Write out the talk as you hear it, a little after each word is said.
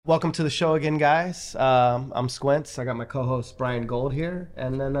Welcome to the show again, guys. I'm Squints. I got my co-host Brian Gold here,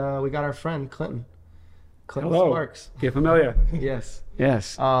 and then we got our friend Clinton. Clinton Hello. Sparks. You're familiar? Yes.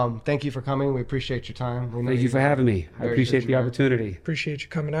 Yes. Thank you for coming. We appreciate your time. We know Thank you for having me. I very appreciate busy the man. opportunity. Appreciate you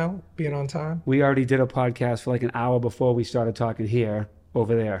coming out, being on time. We already did a podcast for like an hour before we started talking here,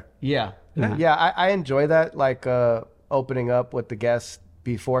 over there. Yeah. Yeah. Yeah, I enjoy that, like opening up with the guests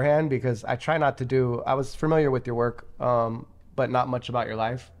beforehand, because I try not to do, I was familiar with your work, but not much about your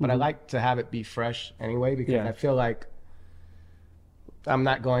life. But I like to have it be fresh anyway, because Yeah. I feel like I'm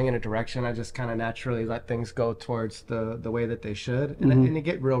not going in a direction. I just kind of naturally let things go towards the way that they should. And you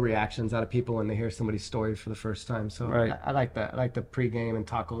get real reactions out of people when they hear somebody's story for the first time. So Right. I like that. I like to pregame and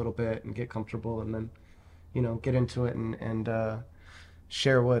talk a little bit and get comfortable, and then, get into it and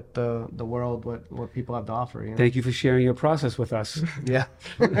share with the world what people have to offer. Thank you for sharing your process with us. Yeah.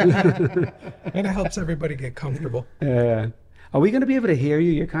 And it helps everybody get comfortable. Are we going to be able to hear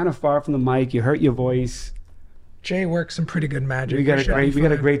you? You're kind of far from the mic. You hurt your voice. Jay works some pretty good magic. We got It should be a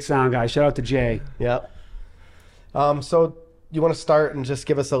fine. great sound guy. Shout out to Jay. Yeah. So you want to start and just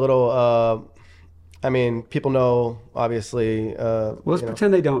give us a little, people know, obviously. Let's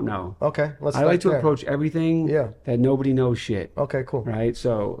pretend they don't know. Okay, let's I start like to there. approach everything that nobody knows shit. Okay, cool. Right?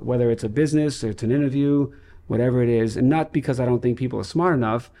 So whether it's a business, or it's an interview, whatever it is, and not because I don't think people are smart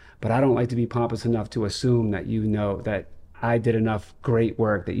enough, but I don't like to be pompous enough to assume that you know that I did enough great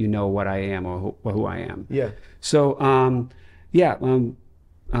work that you know what I am or who I am. Yeah. So,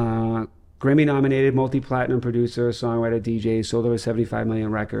 Grammy-nominated, multi-platinum producer, songwriter, DJ, sold over 75 million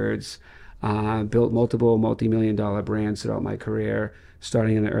records, built multiple multi-million-dollar brands throughout my career,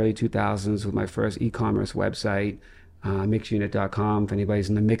 starting in the early 2000s with my first e-commerce website, mixunit.com. If anybody's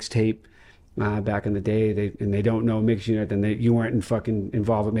in the mixtape back in the day, they don't know Mixunit, then you weren't fucking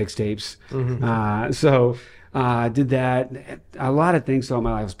involved with mixtapes. Did that, a lot of things throughout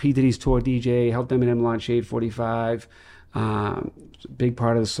my life. I was P. Diddy's tour DJ, helped Eminem launch Shade 45, big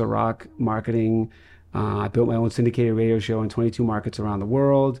part of the Ciroc marketing. I built my own syndicated radio show in 22 markets around the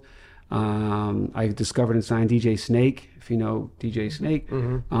world. I discovered and signed DJ Snake, if you know DJ Snake.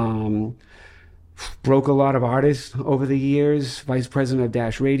 Broke a lot of artists over the years, vice president of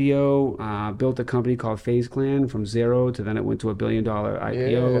Dash Radio, built a company called FaZe Clan from zero to then it went to $1 billion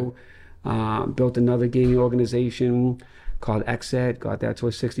IPO. Built another gaming organization called Xset, got that to a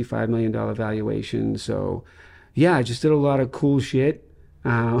 $65 million valuation. So yeah, I just did a lot of cool shit.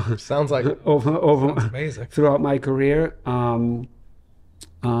 Sounds like it. Sounds amazing. Throughout my career,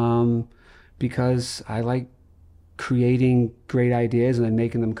 because I like creating great ideas and then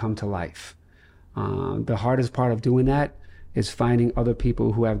making them come to life. The hardest part of doing that is finding other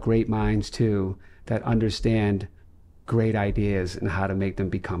people who have great minds too, that understand great ideas and how to make them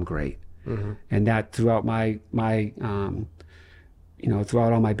become great. And that throughout throughout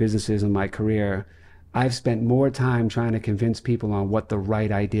all my businesses and my career, I've spent more time trying to convince people on what the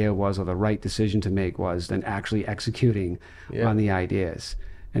right idea was or the right decision to make was than actually executing on the ideas.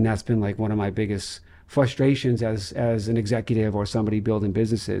 And that's been like one of my biggest frustrations as an executive or somebody building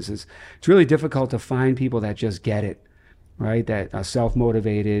businesses. Is it's really difficult to find people that just get it, right? That are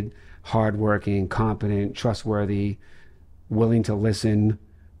self-motivated, hardworking, competent, trustworthy, willing to listen,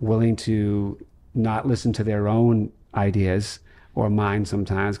 willing to not listen to their own ideas or mine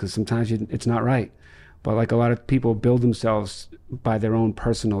sometimes, because sometimes it's not right. But like a lot of people build themselves by their own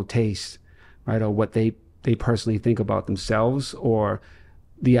personal taste, right? Or what they personally think about themselves or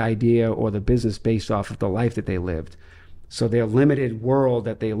the idea or the business based off of the life that they lived. So their limited world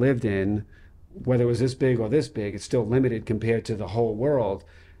that they lived in, whether it was this big or this big, it's still limited compared to the whole world.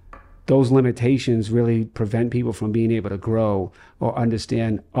 Those limitations really prevent people from being able to grow or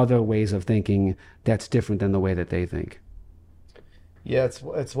understand other ways of thinking that's different than the way that they think. Yeah,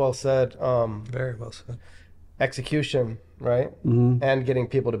 it's well said. Very well said. Execution, right? And getting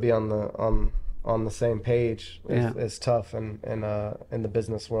people to be on the same page is tough in the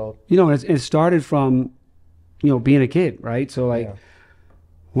business world. It started from, being a kid, right? So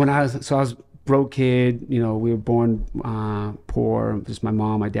when I was broke kid, we were born poor. Just my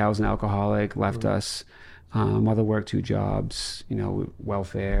mom, my dad was an alcoholic, left us. Mother worked 2 jobs,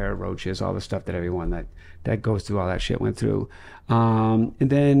 welfare, roaches, all the stuff that everyone that goes through all that shit went through. And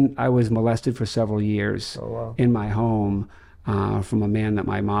then I was molested for several years in my home from a man that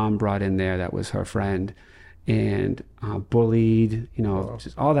my mom brought in there that was her friend, and bullied,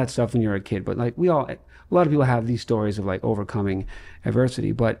 just all that stuff when you're a kid. But like a lot of people have these stories of like overcoming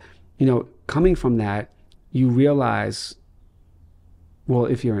adversity. But, coming from that, you realize, well,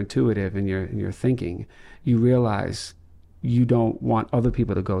 if you're intuitive and you're thinking, you realize you don't want other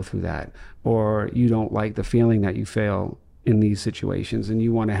people to go through that, or you don't like the feeling that you feel in these situations, and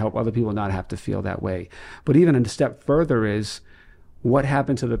you want to help other people not have to feel that way. But even a step further is, what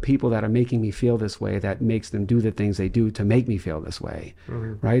happened to the people that are making me feel this way, that makes them do the things they do to make me feel this way,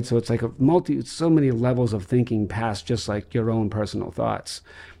 right? So it's like so many levels of thinking past just like your own personal thoughts.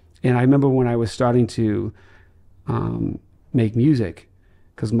 And I remember when I was starting to make music,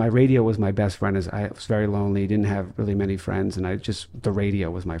 because my radio was my best friend. As I was very lonely, didn't have really many friends, and the radio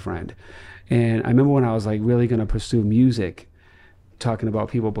was my friend. And I remember when I was like really going to pursue music, talking about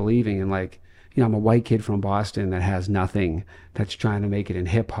people believing, and like, you know, I'm a white kid from Boston that has nothing, that's trying to make it in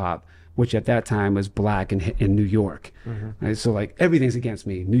hip hop, which at that time was black in New York. Right? So like everything's against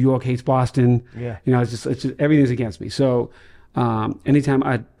me. New York hates Boston. Yeah. You know, it's just everything's against me. So anytime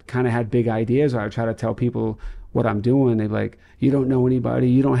I kind of had big ideas, or I try to tell people what I'm doing, they're like, you don't know anybody,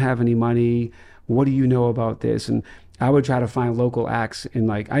 you don't have any money, what do you know about this? And I would try to find local acts, and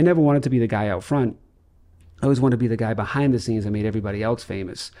like, I never wanted to be the guy out front. I always wanted to be the guy behind the scenes that made everybody else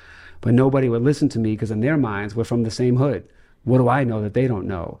famous. But nobody would listen to me because in their minds, we're from the same hood. What do I know that they don't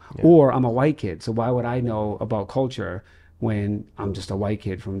know? Yeah. Or I'm a white kid, so why would I know about culture when I'm just a white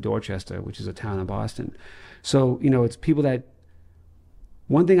kid from Dorchester, which is a town in Boston? So, you know, it's people that,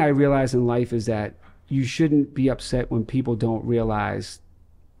 one thing I realize in life is that you shouldn't be upset when people don't realize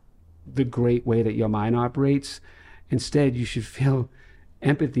the great way that your mind operates. Instead, you should feel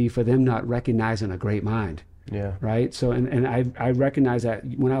empathy for them not recognizing a great mind. Yeah. Right. So, and I recognize that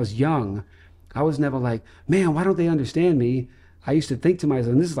when I was young, I was never like, man, why don't they understand me? I used to think to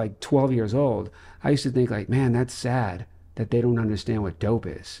myself, and this is like 12 years old, I used to think like, man, that's sad that they don't understand what dope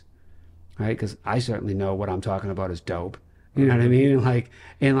is. Right. Because I certainly know what I'm talking about is dope. You know what I mean?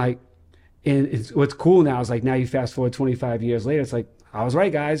 And it's, what's cool now is like, now you fast forward 25 years later, it's like, I was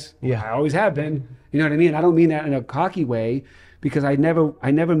right, guys. Yeah. I always have been. You know what I mean? I don't mean that in a cocky way, because I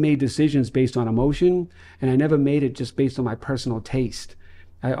never made decisions based on emotion, and I never made it just based on my personal taste.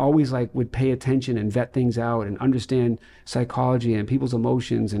 I always like would pay attention and vet things out and understand psychology and people's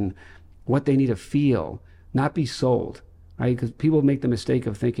emotions and what they need to feel, not be sold, right? Because people make the mistake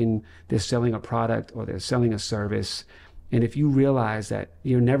of thinking they're selling a product or they're selling a service. And if you realize that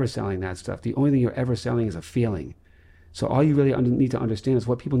you're never selling that stuff, the only thing you're ever selling is a feeling. So all you really need to understand is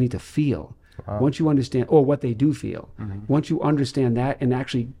what people need to feel. Wow. Once you understand, or what they do feel, once you understand that and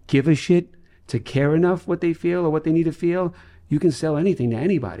actually give a shit to care enough what they feel or what they need to feel, you can sell anything to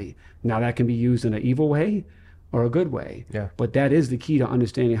anybody. Now that can be used in an evil way or a good way. Yeah. But that is the key to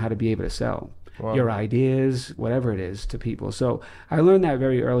understanding how to be able to sell your ideas, whatever it is, to people. So I learned that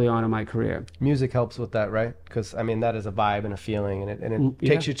very early on in my career. Music helps with that, right? Because I mean, that is a vibe and a feeling, and it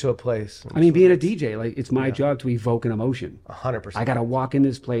takes you to a place. I mean, being a DJ, like, it's my job to evoke an emotion. 100%. I got to walk in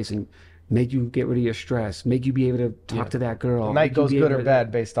this place and make you get rid of your stress, make you be able to talk to that girl. The night goes good or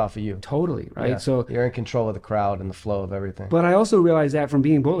bad based off of you. Totally, right? Yeah. So you're in control of the crowd and the flow of everything. But I also realized that from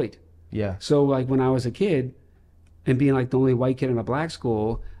being bullied. Yeah. So like when I was a kid and being like the only white kid in a black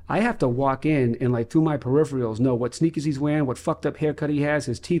school, I have to walk in and like through my peripherals know what sneakers he's wearing, what fucked up haircut he has,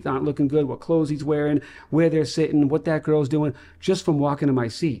 his teeth aren't looking good, what clothes he's wearing, where they're sitting, what that girl's doing, just from walking in my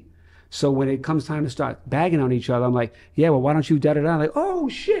seat. So when it comes time to start bagging on each other, I'm like, yeah, well, why don't you da-da-da? Like, oh,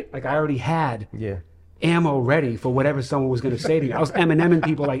 shit. Like, I already had ammo ready for whatever someone was going to say to me. I was Emineming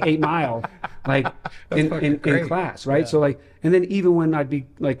people like 8 Mile, like, in class, right? Yeah. So, like, and then even when I'd be,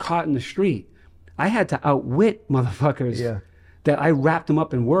 like, caught in the street, I had to outwit motherfuckers that I wrapped them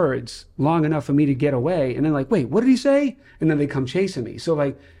up in words long enough for me to get away. And then, like, wait, what did he say? And then they come chasing me. So,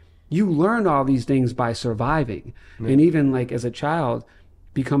 like, you learn all these things by surviving. And even, like, as a child,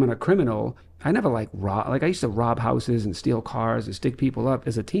 becoming a criminal, I never like I used to rob houses and steal cars and stick people up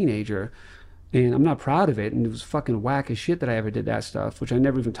as a teenager, and I'm not proud of it, and it was fucking whack as shit that I ever did that stuff, which I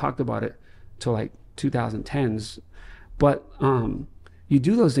never even talked about it till like 2010s. But you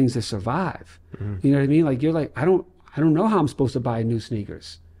do those things to survive. You know what I mean? Like, you're like, I don't know how I'm supposed to buy new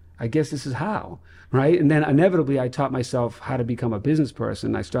sneakers. I guess this is how, right? And then inevitably I taught myself how to become a business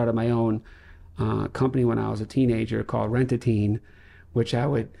person. I started my own company when I was a teenager called Rent-A-Teen, which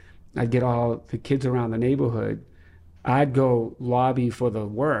I'd get all the kids around the neighborhood. I'd go lobby for the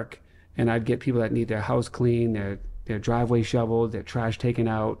work, and I'd get people that need their house cleaned, their driveway shoveled, their trash taken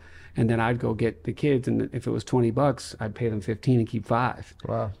out, and then I'd go get the kids, and if it was $20, I'd pay them 15 and keep 5.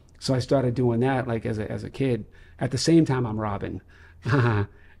 Wow. So I started doing that like as a kid. At the same time, I'm robbing. And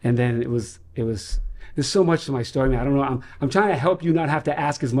then it was there's so much to my story, man. I don't know. I'm trying to help you not have to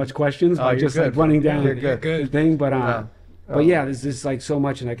ask as much questions by just like running down the thing, but but yeah, there's like so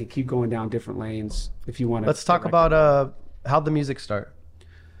much, and I could keep going down different lanes if you want to. Let's talk about how'd the music start?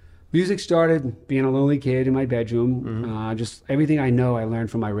 Music started being a lonely kid in my bedroom. Just everything I know, I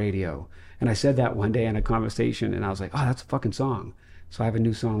learned from my radio. And I said that one day in a conversation, and I was like, oh, that's a fucking song. So I have a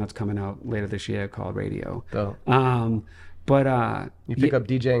new song that's coming out later this year called Radio. Dope. You pick up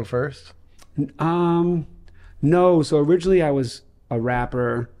DJing first? No. So originally I was a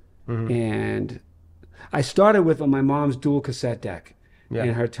rapper, and I started with my mom's dual cassette deck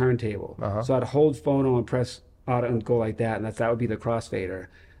and her turntable. So I'd hold phono and press auto and go like that, and that would be the crossfader.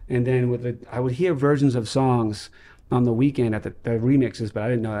 And then I would hear versions of songs on the weekend at the remixes, but I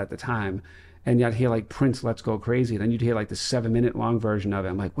didn't know that at the time. And you'd hear like Prince, Let's Go Crazy. Then you'd hear like the 7-minute long version of it.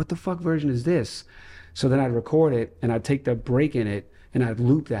 I'm like, what the fuck version is this? So then I'd record it, and I'd take the break in it, and I'd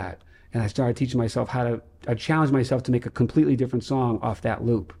loop that. And I started teaching myself I challenged myself to make a completely different song off that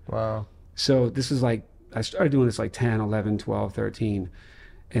loop. Wow. So this is like, I started doing this like 10, 11, 12, 13.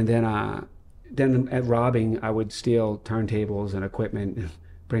 And then at robbing, I would steal turntables and equipment and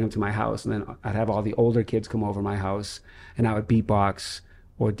bring them to my house. And then I'd have all the older kids come over my house, and I would beatbox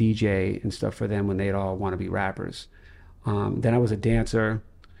or DJ and stuff for them when they'd all want to be rappers. Then I was a dancer.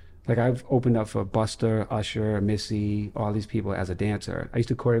 Like I've opened up for Buster, Usher, Missy, all these people as a dancer. I used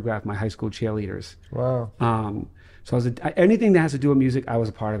to choreograph my high school cheerleaders. Wow. So anything that has to do with music, I was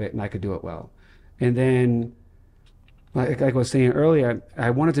a part of it, and I could do it well. And then, like I was saying earlier, I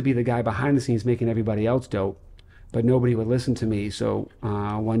wanted to be the guy behind the scenes making everybody else dope, but nobody would listen to me. So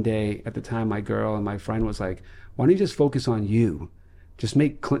one day, at the time, my girl and my friend was like, why don't you just focus on you? Just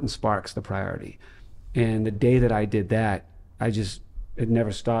make Clinton Sparks the priority. And the day that I did that, it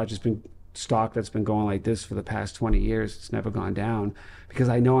never stopped. Just been stock that's been going like this for the past 20 years. It's never gone down, because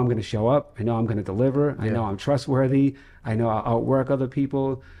I know I'm going to show up. I know I'm going to deliver. I know I'm trustworthy. I know I'll outwork other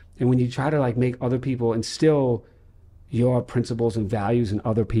people. And when you try to like make other people instill your principles and values in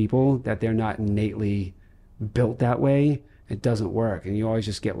other people that they're not innately built that way, it doesn't work. And you always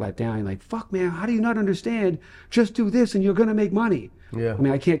just get let down. You're like, fuck, man, how do you not understand? Just do this and you're going to make money. Yeah. I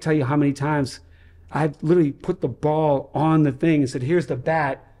mean, I can't tell you how many times I've literally put the ball on the thing and said, here's the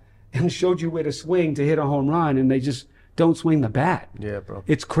bat, and showed you where to swing to hit a home run, and they just don't swing the bat. Yeah, bro.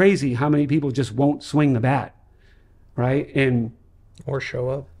 It's crazy how many people just won't swing the bat, right? And Or show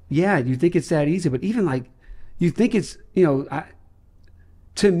up. yeah, you think it's that easy, but even like, you think it's,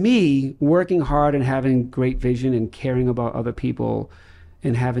 to me, working hard and having great vision and caring about other people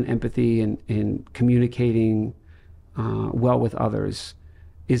and having empathy and communicating well with others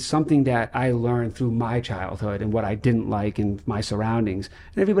is something that I learned through my childhood and what I didn't like in my surroundings.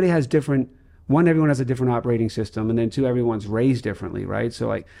 And everybody has everyone has a different operating system, and then two, everyone's raised differently, right? So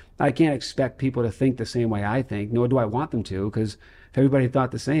like, I can't expect people to think the same way I think, nor do I want them to, because if everybody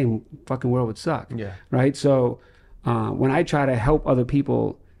thought the same, fucking world would suck. Yeah. Right? So when I try to help other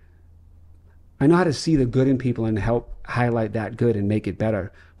people, I know how to see the good in people and help highlight that good and make it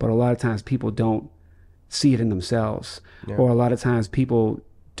better. But a lot of times people don't see it in themselves. Yeah. Or a lot of times people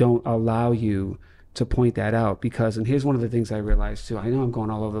don't allow you to point that out, because, and here's one of the things I realized too, I know I'm going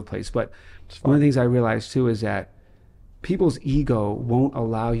all over the place, but one of the things I realized too is that people's ego won't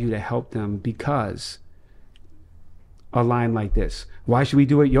allow you to help them, because a line like this, why should we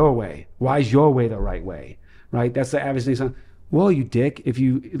do it your way? Why is your way the right way? Right? That's the average thing. Well, you dick, if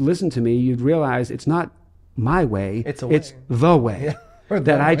you listen to me, you'd realize it's not my way, it's the way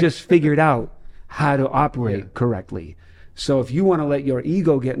that I just figured out how to operate correctly. So if you want to let your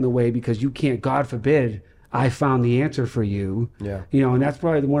ego get in the way because you can't, God forbid, I found the answer for you. Yeah. And that's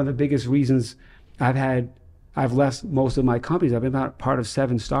probably one of the biggest reasons I've left most of my companies. I've been part of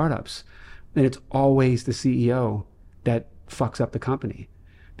 7 startups, and it's always the CEO that fucks up the company,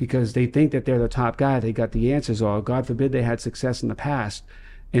 because they think that they're the top guy, they got the answers, or God forbid they had success in the past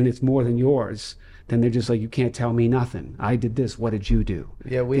and it's more than yours. Then they're just like, you can't tell me nothing. I did this. What did you do?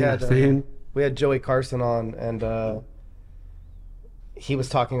 Yeah, we had Joey Carson on, and he was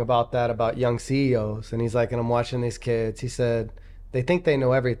talking about that, about young CEOs. And he's like, and I'm watching these kids. He said, they think they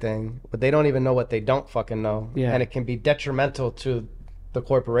know everything, but they don't even know what they don't fucking know. Yeah. And it can be detrimental to the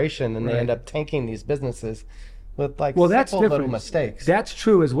corporation, and they end up tanking these businesses with like that's different. Little mistakes. That's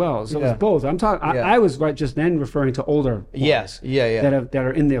true as well. So it's both. I'm talking. I was just then referring to older ones that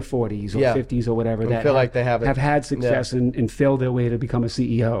are in their 40s or 50s or whatever, that feel like they have had success and failed their way to become a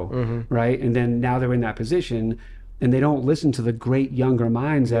CEO, right? And then now they're in that position, and they don't listen to the great younger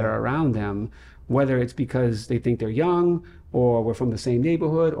minds that are around them, whether it's because they think they're young, or we're from the same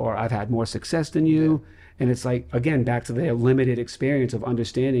neighborhood, or I've had more success than you. And it's like, again, back to their limited experience of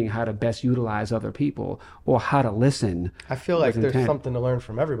understanding how to best utilize other people, or how to listen. I feel like there's something to learn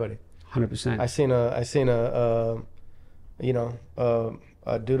from everybody. 100%. I seen a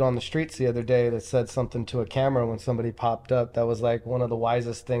dude on the streets the other day that said something to a camera when somebody popped up that was like one of the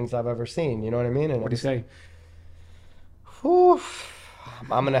wisest things I've ever seen. You know what I mean? And what did he say? Whew,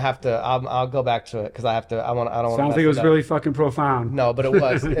 I'm gonna have to. I'll go back to it because I have to. I don't want. Sounds like it was really fucking profound. No, but it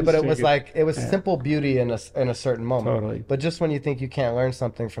was. But it was like it was Yeah. simple beauty in a certain moment. Totally. But just when you think you can't learn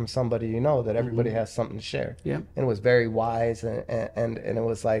something from somebody, you know that everybody has something to share. Yeah. And it was very wise, and it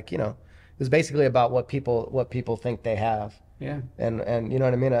was like, you know, it was basically about what people think they have. Yeah. And you know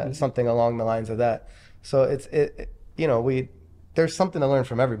what I mean, something along the lines of that. So you know, there's something to learn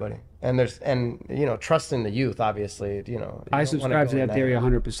from everybody, and you know, trust in the youth, obviously, you know. I subscribe to that theory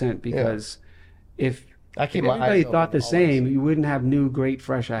 100% because if I keep if my everybody eyes thought the open same, you wouldn't have new, great,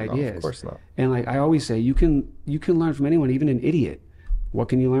 fresh ideas. of course not. And like I always say, you can learn from anyone, even an idiot. What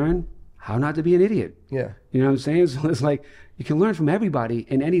can you learn? How not to be an idiot. Yeah. You know what I'm saying? So it's like you can learn from everybody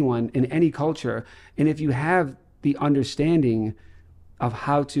and anyone in any culture. And if you have the understanding of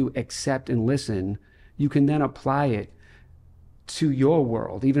how to accept and listen, you can then apply it to your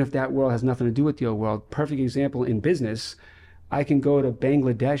world, even if that world has nothing to do with your world. Perfect example in business. I can go to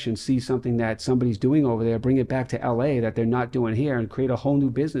Bangladesh and see something that somebody's doing over there, bring it back to LA that they're not doing here, and create a whole new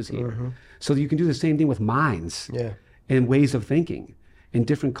business here. So you can do the same thing with minds and ways of thinking in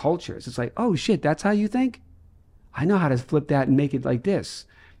different cultures. It's like, oh shit, that's how you think? I know how to flip that and make it like this.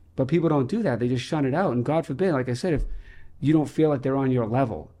 But people don't do that. They just shun it out. And God forbid, like I said, if you don't feel like they're on your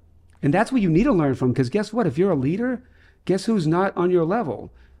level. And that's what you need to learn from, because guess what? If you're a leader, guess who's not on your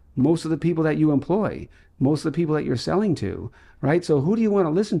level? Most of the people that you employ, most of the people that you're selling to, right? So who do you want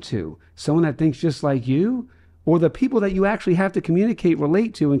to listen to? Someone that thinks just like you, or the people that you actually have to communicate,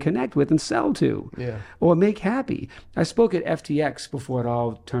 relate to, and connect with and sell to, or make happy? I spoke at FTX before it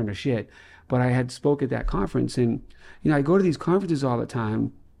all turned to shit, but I had spoke at that conference, and you know, I go to these conferences all the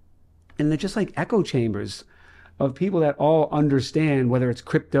time, and they're just like echo chambers of people that all understand, whether it's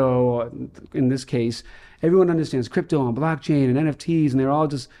crypto, in this case, everyone understands crypto and blockchain and NFTs, and they're all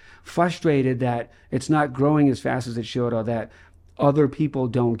just frustrated that it's not growing as fast as it should, or that other people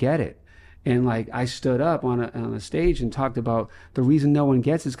don't get it. And like I stood up on a stage and talked about the reason no one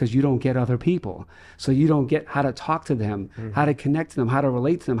gets it is because you don't get other people. So you don't get how to talk to them, how to connect to them, how to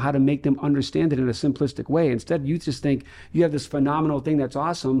relate to them, how to make them understand it in a simplistic way. Instead, you just think you have this phenomenal thing that's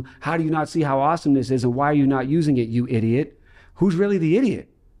awesome. How do you not see how awesome this is, and why are you not using it, you idiot? Who's really the idiot?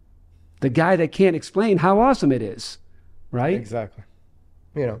 The guy that can't explain how awesome it is, right? Exactly.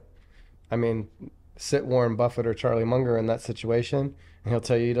 You know, I mean, sit Warren Buffett or Charlie Munger in that situation, and he'll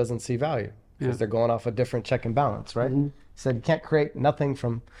tell you he doesn't see value because they're going off a different check and balance, right? He said you can't create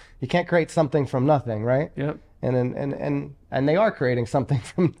something from nothing, right? Yep. And they are creating something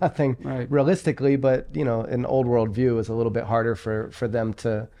from nothing, realistically, but you know, an old world view is a little bit harder for them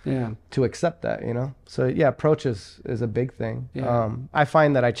to accept that, you know. So yeah, approach is a big thing. I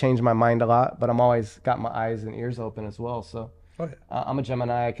find that I change my mind a lot, but I'm always got my eyes and ears open as well. So I'm a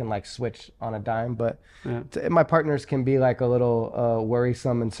Gemini. I can like switch on a dime, but my partners can be like a little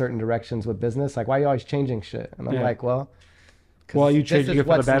worrisome in certain directions with business. Like, why are you always changing shit? And I'm like, well, you changing it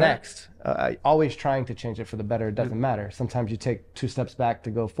for the better? Next. Always trying to change it for the better. It doesn't matter. Sometimes you take 2 steps back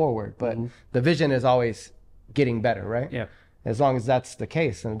to go forward, but the vision is always getting better, right? Yeah. As long as that's the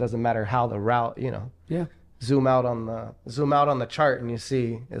case, and it doesn't matter how the route, you know. Yeah. Zoom out on the chart, and you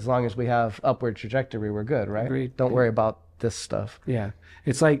see, as long as we have upward trajectory, we're good, right? Agreed. Don't worry about this stuff. Yeah.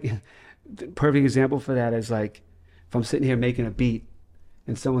 It's like, the perfect example for that is like, if I'm sitting here making a beat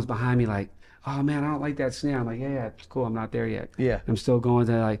and someone's behind me like, oh man, I don't like that snare. I'm like, yeah, it's cool. I'm not there yet. Yeah. I'm still going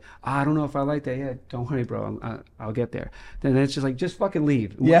to like, oh, I don't know if I like that. Yeah, don't worry, bro. I'll get there. Then it's just like, just fucking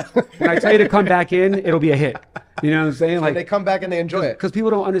leave. Yeah. When I tell you to come back in, it'll be a hit. You know what I'm saying? Like, they come back and they enjoy it. Because people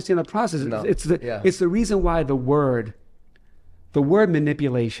don't understand the process. No. It's the reason why the word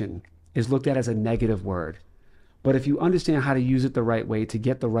manipulation is looked at as a negative word. But if you understand how to use it the right way to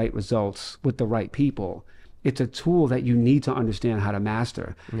get the right results with the right people, it's a tool that you need to understand how to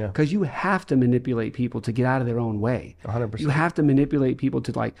master. Because you have to manipulate people to get out of their own way. 100%. You have to manipulate people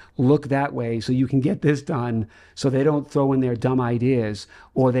to like look that way so you can get this done, so they don't throw in their dumb ideas,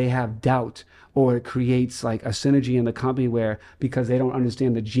 or they have doubt, or it creates like a synergy in the company where, because they don't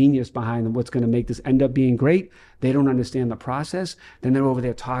understand the genius behind what's going to make this end up being great, they don't understand the process, then they're over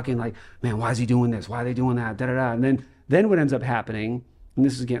there talking like, man, why is he doing this? Why are they doing that? Da, da, da. And then what ends up happening, and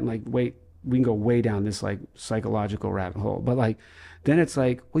this is getting like we can go way down this like psychological rabbit hole, but like, then it's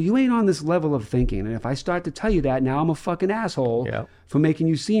like, well, you ain't on this level of thinking. And if I start to tell you that, now I'm a fucking asshole for making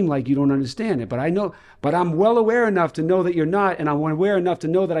you seem like you don't understand it. But I'm well aware enough to know that you're not. And I'm aware enough to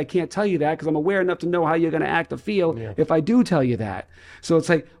know that I can't tell you that, because I'm aware enough to know how you're going to act or feel if I do tell you that. So it's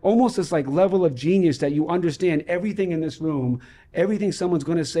like almost this like level of genius that you understand everything in this room, everything someone's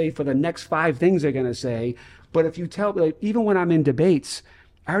going to say for the next 5 things they're going to say. But if you tell, like, even when I'm in debates,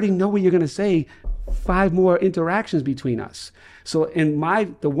 I already know what you're going to say 5 more interactions between us. So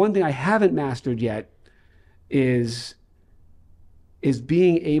the one thing I haven't mastered yet is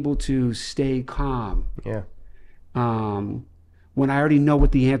being able to stay calm. Yeah. When I already know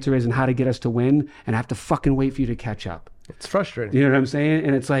what the answer is and how to get us to win, and I have to fucking wait for you to catch up. It's frustrating. You know what I'm saying?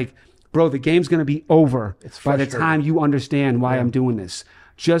 And it's like, bro, the game's going to be over by the time you understand why I'm doing this.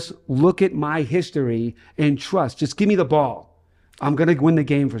 Just look at my history and trust. Just give me the ball. I'm going to win the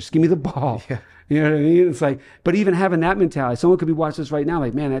game first. Give me the ball. Yeah. You know what I mean? It's like, but even having that mentality, someone could be watching this right now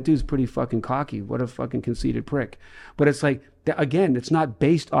like, man, that dude's pretty fucking cocky. What a fucking conceited prick. But it's like, again, it's not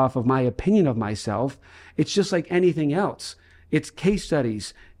based off of my opinion of myself. It's just like anything else. It's case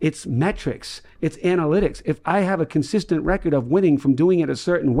studies, it's metrics, it's analytics. If I have a consistent record of winning from doing it a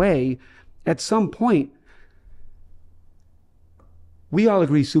certain way, at some point, we all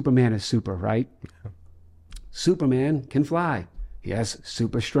agree Superman is super, right? Yeah. Superman can fly. He has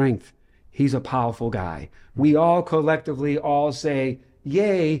super strength. He's a powerful guy. We all collectively all say,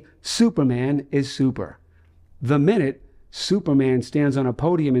 yay, Superman is super. The minute Superman stands on a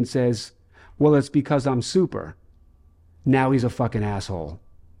podium and says, well, it's because I'm super, now he's a fucking asshole.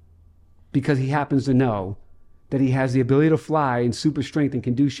 Because he happens to know that he has the ability to fly and super strength and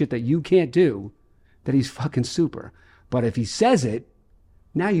can do shit that you can't do, that he's fucking super. But if he says it,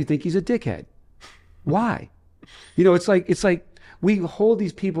 now you think he's a dickhead. Why? You know, it's like we hold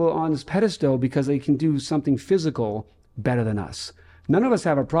these people on this pedestal because they can do something physical better than us. None of us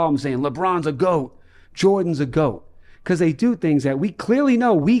have a problem saying LeBron's a GOAT, Jordan's a GOAT, because they do things that we clearly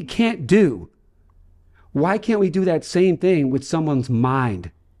know we can't do. Why can't we do that same thing with someone's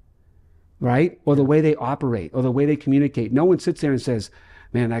mind, right? Or the way they operate, or the way they communicate. No one sits there and says,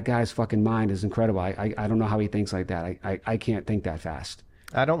 man, that guy's fucking mind is incredible. I don't know how he thinks like that. I can't think that fast.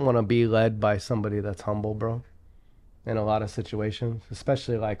 I don't want to be led by somebody that's humble, bro, in a lot of situations,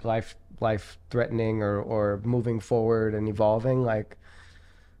 especially like life threatening or moving forward and evolving. Like,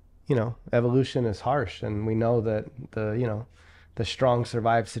 you know, evolution is harsh, and we know that the strong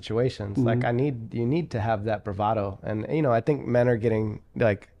survive situations. Mm-hmm. Like you need to have that bravado. And, you know, I think men are getting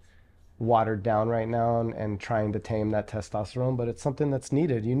like watered down right now and trying to tame that testosterone, but it's something that's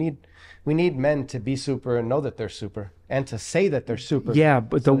needed. We need men to be super and know that they're super and to say that they're super. Yeah,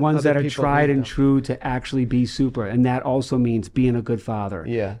 but the ones that are tried and true to actually be super. And that also means being a good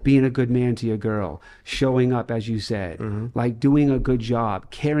father, being a good man to your girl, showing up, as you said, like doing a good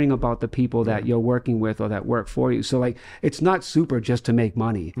job, caring about the people that you're working with or that work for you. So like, it's not super just to make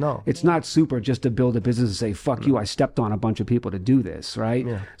money. No. It's not super just to build a business and say, fuck you, I stepped on a bunch of people to do this, right?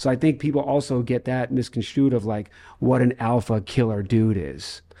 Yeah. So I think people also get that misconstrued of like what an alpha killer dude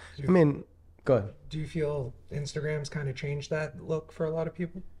is. I mean, go ahead. Do you feel Instagram's kind of changed that look for a lot of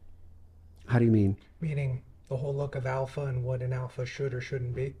people? How do you mean? Meaning the whole look of alpha and what an alpha should or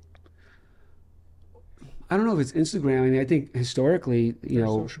shouldn't be? I don't know if it's Instagram. I mean, I think historically, you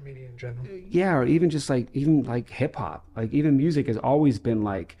know, social media in general. Yeah, or even just like hip hop. Like even music has always been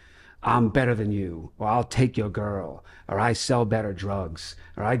like, I'm better than you, or I'll take your girl, or I sell better drugs,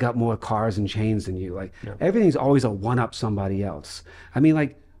 or I got more cars and chains than you. Like everything's always a one-up somebody else. I mean,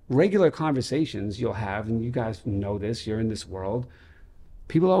 like regular conversations you'll have, and you guys know this, you're in this world,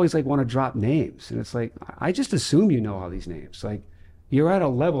 people always like want to drop names. And it's like, I just assume you know all these names. Like you're at a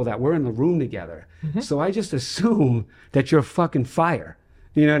level that we're in the room together. So I just assume that you're fucking fire.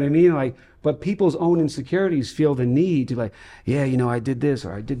 You know what I mean? Like, but people's own insecurities feel the need to like, yeah, you know, I did this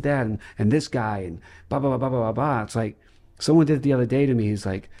or I did that and this guy and blah, blah, blah, blah, blah, blah. It's like, someone did it the other day to me. He's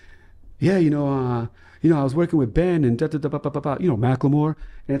like, yeah, I was working with Ben and da, da, da, da, da, da, da, Macklemore.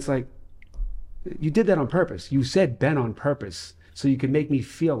 And it's like, you did that on purpose. You said Ben on purpose so you could make me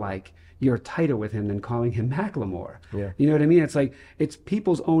feel like you're tighter with him than calling him Macklemore. Yeah. You know what I mean? It's like, it's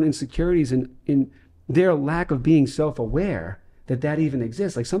people's own insecurities and in their lack of being self-aware that even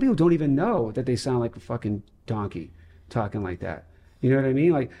exists. Like some people don't even know that they sound like a fucking donkey talking like that. You know what I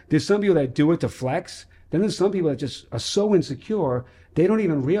mean? Like there's some people that do it to flex. Then there's some people that just are so insecure, they don't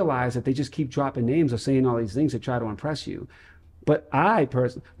even realize that they just keep dropping names or saying all these things to try to impress you. But I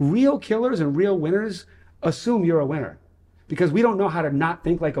personally, real killers and real winners assume you're a winner because we don't know how to not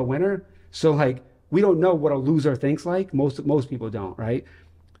think like a winner. So like, we don't know what a loser thinks like. Most people don't, right?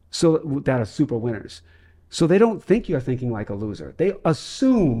 So that are super winners. So they don't think you're thinking like a loser. They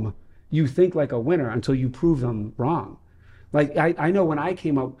assume you think like a winner until you prove them wrong. Like I know when I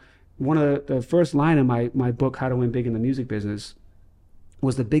came up, one of the first line in my book, How to Win Big in the Music Business,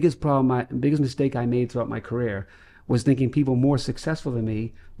 was the biggest mistake I made throughout my career was thinking people more successful than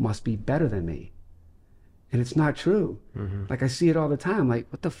me must be better than me. And it's not true. Like I see it all the time. Like,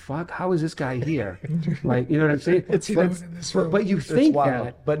 what the fuck? How is this guy here? Like, you know what I'm saying? What's he doing in this room? But you think wild.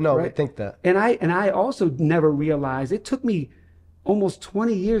 that. But no, right? we think that. And I also never realized, it took me almost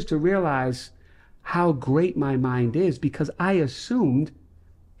 20 years to realize how great my mind is, because I assumed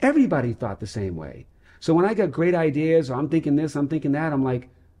everybody thought the same way. So when I got great ideas, or I'm thinking this, I'm thinking that, I'm like,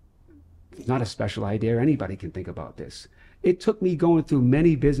 it's not a special idea. Anybody can think about this. It took me going through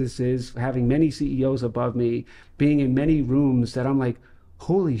many businesses, having many CEOs above me, being in many rooms, that I'm like,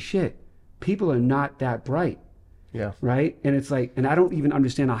 holy shit, people are not that bright. Yeah. Right? And it's like, and I don't even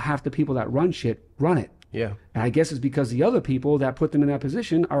understand how half the people that run shit run it. Yeah. And I guess it's because the other people that put them in that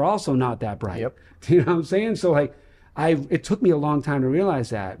position are also not that bright. Yep. You know what I'm saying? So like, it took me a long time to realize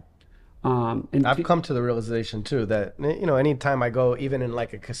that. And I've come to the realization too that, you know, anytime I go even in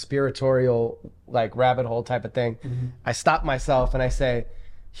like a conspiratorial like rabbit hole type of thing, I stop myself and I say,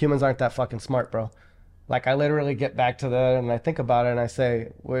 humans aren't that fucking smart, bro. Like I literally get back to that and I think about it and I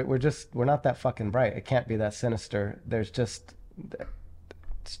say, we're not that fucking bright. It can't be that sinister.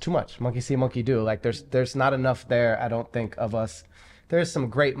 It's too much. Monkey see, monkey do. Like there's not enough there, I don't think, of us. There's some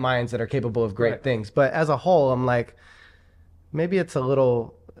great minds that are capable of great things, but as a whole, I'm like, maybe it's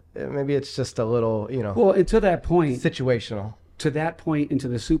just a little, you know, well, and to that point, situational. To that point, and to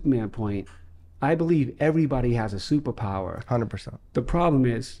the Superman point, I believe everybody has a superpower. 100%. The problem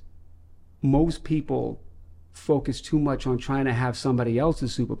is, most people focus too much on trying to have somebody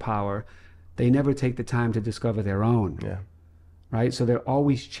else's superpower. They never take the time to discover their own. Yeah. Right? So they're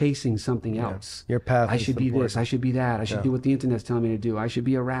always chasing something else. Your path. I should be this. I should be that. I should do what the internet's telling me to do. I should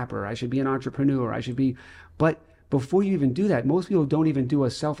be a rapper. I should be an entrepreneur. But before you even do that, most people don't even do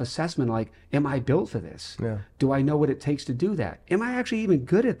a self-assessment like, am I built for this? Yeah. Do I know what it takes to do that? Am I actually even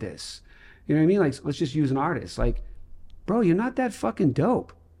good at this? You know what I mean? Like, let's just use an artist. Like, bro, you're not that fucking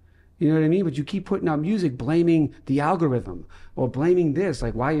dope. You know what I mean? But you keep putting out music blaming the algorithm or blaming this,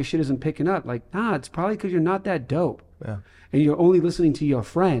 like why your shit isn't picking up. Like, nah, it's probably because you're not that dope. Yeah. And you're only listening to your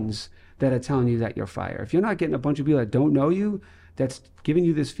friends that are telling you that you're fire. If you're not getting a bunch of people that don't know you, that's giving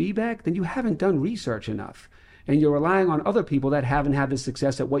you this feedback, then you haven't done research enough. And you're relying on other people that haven't had the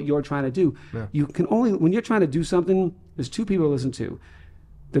success at what you're trying to do. Yeah. You can only, when you're trying to do something, there's two people to listen to.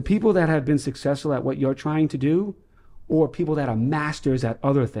 The people that have been successful at what you're trying to do, or people that are masters at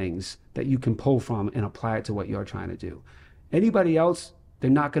other things that you can pull from and apply it to what you're trying to do. Anybody else, they're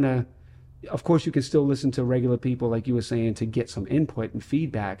not gonna, of course you can still listen to regular people like you were saying to get some input and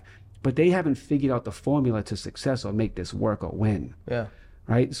feedback, but they haven't figured out the formula to success or make this work or win. Yeah.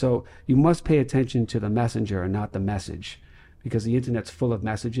 Right? So you must pay attention to the messenger and not the message, because the internet's full of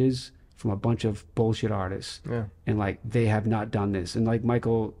messages from a bunch of bullshit artists. Yeah. And like, they have not done this. And like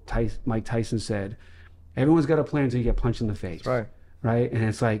Mike Tyson said, everyone's got a plan until you get punched in the face. Right. Right? And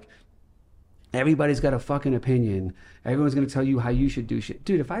it's like, everybody's got a fucking opinion. Everyone's going to tell you how you should do shit.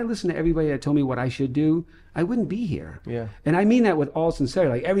 Dude, if I listened to everybody that told me what I should do, I wouldn't be here. Yeah. And I mean that with all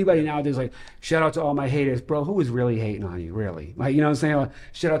sincerity. Like, everybody nowadays, like, shout out to all my haters. Bro, who was really hating on you, really? Like, you know what I'm saying? Like,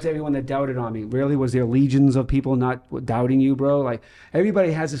 shout out to everyone that doubted on me. Really? Was there legions of people not doubting you, bro? Like,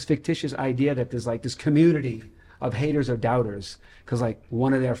 everybody has this fictitious idea that there's like this community of haters or doubters. Because like,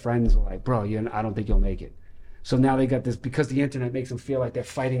 one of their friends were like, bro, I don't think you'll make it. So now they got this, because the internet makes them feel like they're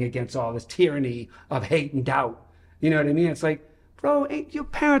fighting against all this tyranny of hate and doubt. You know what I mean? It's like, bro, your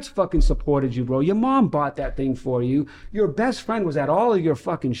parents fucking supported you, bro. Your mom bought that thing for you. Your best friend was at all of your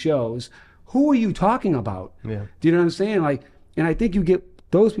fucking shows. Who are you talking about? Yeah. Do you know what I'm saying? Like, and I think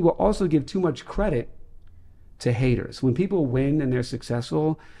those people also give too much credit to haters. When people win and they're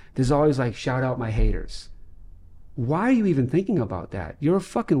successful, there's always like, shout out my haters. Why are you even thinking about that? You're a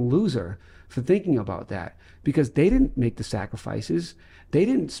fucking loser for thinking about that, because they didn't make the sacrifices. They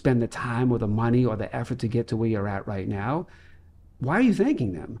didn't spend the time or the money or the effort to get to where you're at right now. Why are you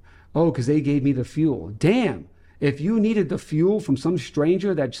thanking them? Oh, because they gave me the fuel. Damn. If you needed the fuel from some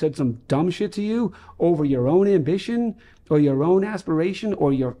stranger that said some dumb shit to you over your own ambition or your own aspiration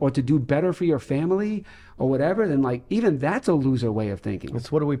or to do better for your family or whatever, then like, even that's a loser way of thinking.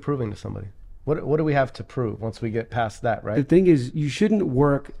 It's what are we proving to somebody? What do we have to prove once we get past that, right? The thing is, you shouldn't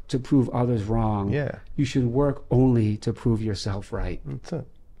work to prove others wrong. Yeah. You should work only to prove yourself right. That's it.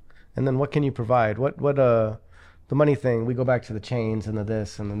 And then what can you provide? The money thing, we go back to the chains and the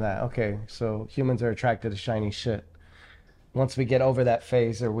this and the that. Okay, so humans are attracted to shiny shit. Once we get over that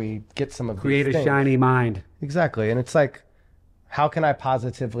phase, or we get some of Create these a things, shiny mind. Exactly. And it's like, how can I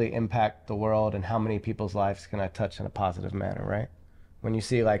positively impact the world, and how many people's lives can I touch in a positive manner, right? when you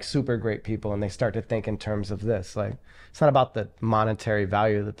see like super great people and they start to think in terms of this. Like, it's not about the monetary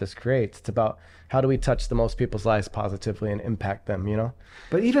value that this creates. It's about how do we touch the most people's lives positively and impact them, you know?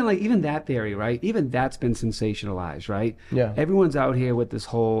 But even that theory, right? Even that's been sensationalized, right? Yeah. Everyone's out here with this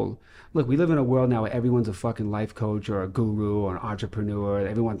whole, look, we live in a world now where everyone's a fucking life coach or a guru or an entrepreneur.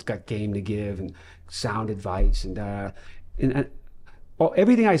 Everyone's got game to give and sound advice and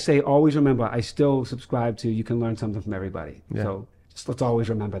everything I say, always remember, I still subscribe to you can learn something from everybody. Yeah. So just let's always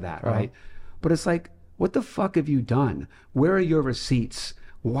remember that, right? But it's like, what the fuck have you done? Where are your receipts?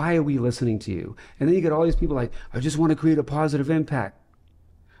 Why are we listening to you? And then you get all these people like, I just want to create a positive impact.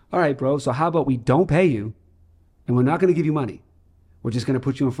 All right, bro, so how about we don't pay you and we're not going to give you money. We're just going to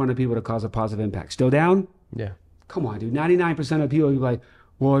put you in front of people to cause a positive impact. Still down? Yeah. Come on, dude. 99% of people are like,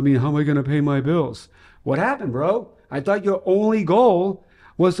 well, I mean, how am I going to pay my bills? What happened, bro? I thought your only goal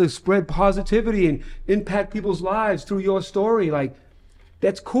was to spread positivity and impact people's lives through your story. Like,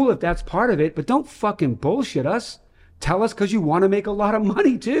 that's cool if that's part of it, but don't fucking bullshit us. Tell us because you want to make a lot of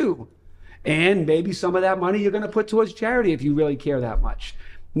money too. And maybe some of that money you're going to put towards charity if you really care that much.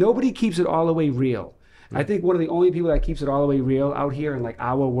 Nobody keeps it all the way real. Yeah. I think one of the only people that keeps it all the way real out here in like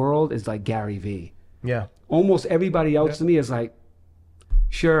our world is like Gary Vee. Yeah. Almost everybody else to me is like,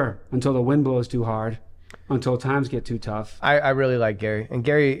 sure, until the wind blows too hard, until times get too tough. I really like Gary. And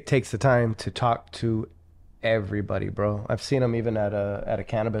Gary takes the time to talk to everybody, bro. I've seen him even at a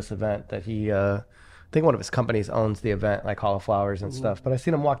cannabis event that he I think one of his companies owns the event, like Hall of Flowers and stuff. But I've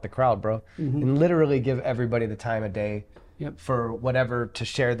seen him walk the crowd, bro, and literally give everybody the time of day for whatever to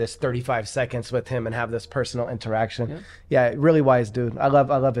share this 35 seconds with him and have this personal interaction. Yeah, really wise dude. I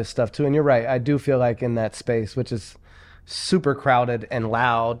love his stuff too. And you're right. I do feel like in that space, which is super crowded and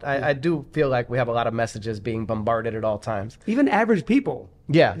loud, I do feel like we have a lot of messages being bombarded at all times. Even average people.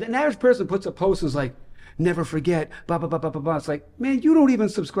 Yeah. An average person puts a post and is like, never forget, blah, blah, blah, blah, blah, blah. It's like, man, you don't even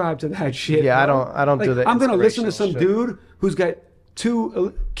subscribe to that shit. Yeah, bro. I don't like, do that. I'm going to listen to some dude who's got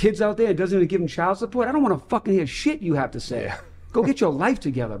 2 kids out there and doesn't even give them child support. I don't want to fucking hear shit you have to say. Yeah. Go get your life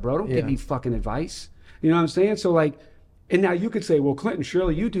together, bro. Don't give me fucking advice. You know what I'm saying? So like, and now you could say, well, Clinton,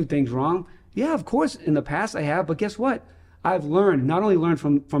 surely you do things wrong. Yeah, of course, in the past I have. But guess what? I've learned, not only learned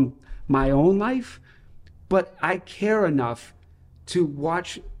from my own life, but I care enough to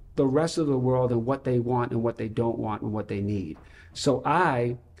watch the rest of the world and what they want and what they don't want and what they need. So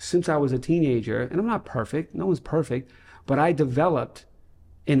since I was a teenager, and I'm not perfect, no one's perfect, but I developed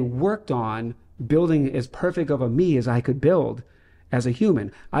and worked on building as perfect of a me as I could build as a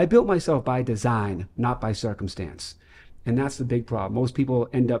human. I built myself by design, not by circumstance. And that's the big problem. Most people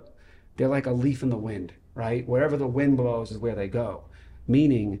they're like a leaf in the wind, right? Wherever the wind blows is where they go.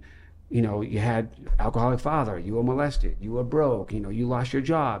 Meaning, you know, you had alcoholic father, you were molested, you were broke, you know, you lost your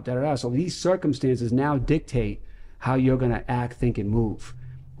job, da da da. So these circumstances now dictate how you're going to act, think, and move.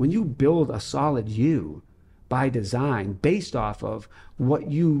 When you build a solid you by design based off of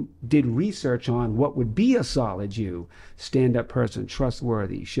what you did research on, what would be a solid you, stand-up person,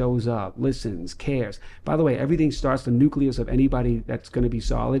 trustworthy, shows up, listens, cares. By the way, everything starts, the nucleus of anybody that's going to be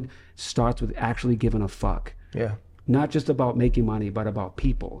solid starts with actually giving a fuck. Yeah. Not just about making money, but about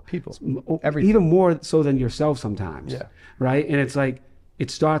people. Everything. Even more so than yourself sometimes. Yeah. Right? And it's like,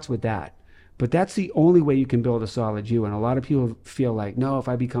 it starts with that. But that's the only way you can build a solid you. And a lot of people feel like, no, if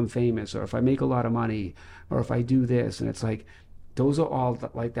I become famous or if I make a lot of money or if I do this. And it's like, those are all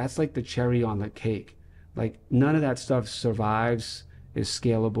like, that's like the cherry on the cake. Like none of that stuff survives, is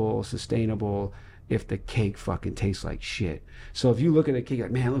scalable, sustainable if the cake fucking tastes like shit. So if you look at a cake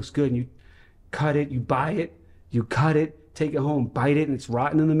like, man, it looks good, and you cut it, you buy it, you cut it, take it home, bite it, and it's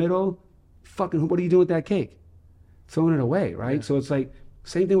rotten in the middle. Fucking, what are you doing with that cake? Throwing it away, right? Yeah. So it's like,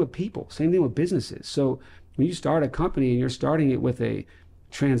 same thing with people, same thing with businesses. So when you start a company and you're starting it with a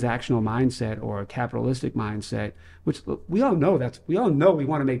transactional mindset or a capitalistic mindset, which we all know we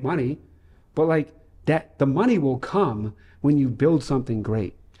want to make money, but like that, the money will come when you build something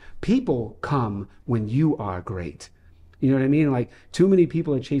great. People come when you are great. You know what I mean? Like too many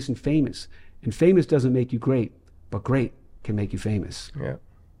people are chasing famous, and famous doesn't make you great, but great can make you famous. Yeah.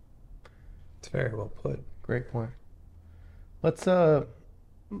 It's very well put. Great point.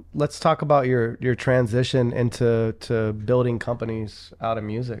 Let's talk about your transition into building companies out of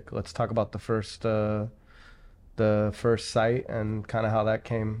music. Let's talk about the first site and kind of how that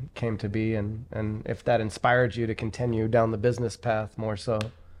came to be, and if that inspired you to continue down the business path more so.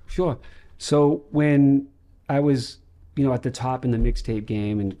 Sure. So when I was, at the top in the mixtape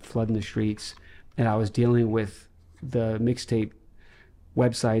game and flooding the streets, and I was dealing with the mixtape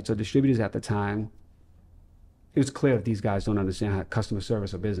websites or distributors at the time, it was clear that these guys don't understand how customer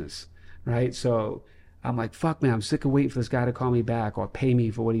service or business, right? So I'm like, fuck, man, I'm sick of waiting for this guy to call me back or pay me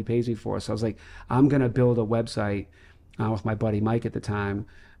for what he pays me for. So I was like, I'm going to build a website with my buddy Mike at the time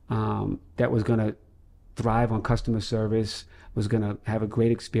that was going to thrive on customer service, was going to have a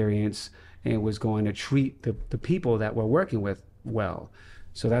great experience, and was going to treat the people that we're working with well.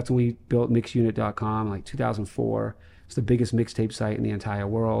 So that's when we built mixunit.com, like 2004. It's the biggest mixtape site in the entire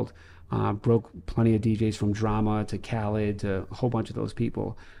world. Broke plenty of DJs from Drama to Khaled to a whole bunch of those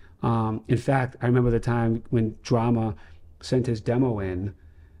people. In fact, I remember the time when Drama sent his demo in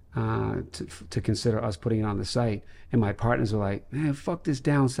to consider us putting it on the site, and my partners were like, man, fuck this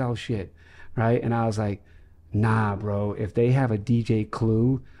down south shit, right? And I was like, nah, bro, if they have a DJ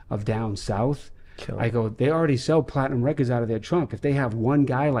Clue of down south, I go, they already sell platinum records out of their trunk. If they have one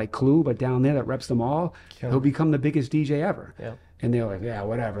guy like Clue, but down there that reps them all, he'll become the biggest DJ ever. Yeah. And they're like, yeah,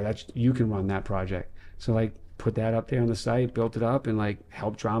 whatever, you can run that project. So like, put that up there on the site, built it up, and like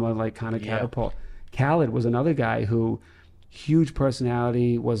helped Drama like kind of catapult. Khaled was another guy who, huge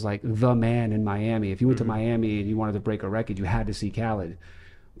personality, was like the man in Miami. If you went to Miami and you wanted to break a record, you had to see Khaled.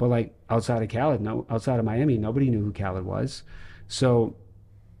 But like outside of Miami, nobody knew who Khaled was. So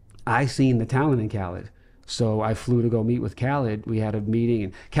I seen the talent in Khaled. So I flew to go meet with Khaled. We had a meeting,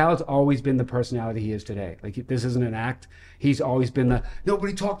 and Khaled's always been the personality he is today. Like, this isn't an act. He's always been the,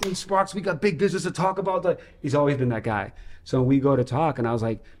 nobody talk to me, Sparks, we got big business to talk about. He's always been that guy. So we go to talk, and I was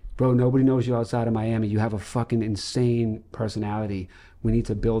like, bro, nobody knows you outside of Miami. You have a fucking insane personality. We need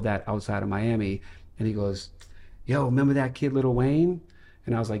to build that outside of Miami. And he goes, yo, remember that kid Lil Wayne?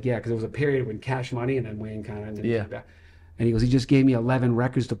 And I was like, yeah, because there was a period when Cash Money and then Wayne kind of, and he goes, he just gave me 11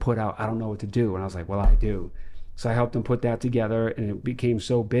 records to put out. I don't know what to do. And I was like, well, I do. So I helped him put that together, and it became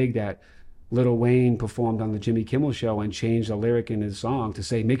so big that Lil Wayne performed on the Jimmy Kimmel Show and changed a lyric in his song to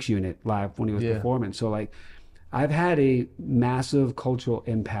say Mix Unit live when he was performing. So like, I've had a massive cultural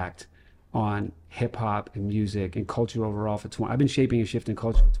impact on hip hop and music and culture overall for 20. I've been shaping and shifting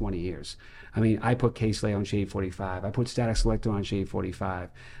culture for 20 years. I mean, I put K-Slay on Shade 45. I put Static Selector on Shade 45.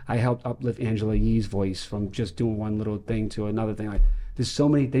 I helped uplift Angela Yee's voice from just doing one little thing to another thing. Like, there's so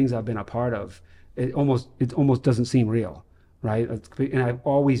many things I've been a part of. It almost doesn't seem real, right? And I've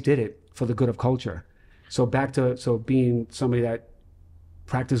always did it for the good of culture. So being somebody that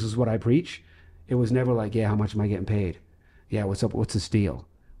practices what I preach, it was never like, yeah, how much am I getting paid? Yeah, what's up? What's the steal?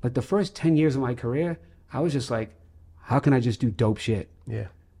 Like the first 10 years of my career, I was just like, how can I just do dope shit? Yeah.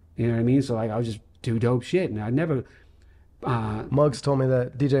 You know what I mean? So like, I would just do dope shit. And I never... Muggs told me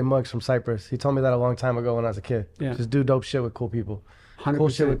that, DJ Muggs from Cyprus, he told me that a long time ago when I was a kid. Yeah. Just do dope shit with cool people. 100%. Cool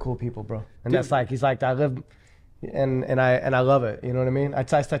shit with cool people, bro. And that's like, he's like, I live... And I love it. You know what I mean? I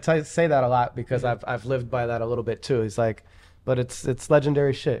say that a lot because I've lived by that a little bit too. He's like, but it's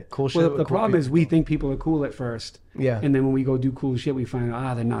legendary shit. Cool shit. Well, the problem is we think people are cool at first. Yeah. And then when we go do cool shit, we find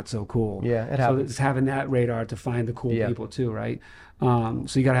out, they're not so cool. Yeah, it happens. So it's having that radar to find the cool people too, right?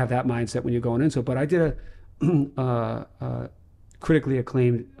 So you got to have that mindset when you're going into it. But I did a critically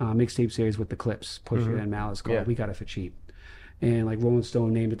acclaimed mixtape series with the Clips, Pusha and Malice, called We Got It For Cheap. And like Rolling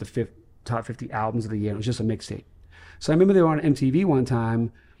Stone named it the top 50 albums of the year. It was just a mixtape. So I remember they were on MTV one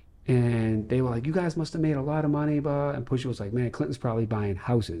time, and they were like, you guys must have made a lot of money, but and Pusha was like, man, Clinton's probably buying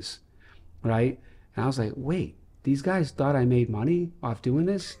houses, right? And I was like, wait, these guys thought I made money off doing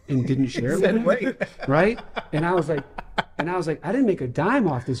this and didn't share it with me, right? And I was like, I didn't make a dime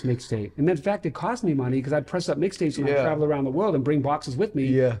off this mixtape. And in fact, it cost me money because I'd press up mixtapes when I travel around the world and bring boxes with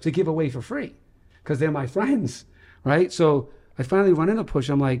me to give away for free because they're my friends, right? So I finally run into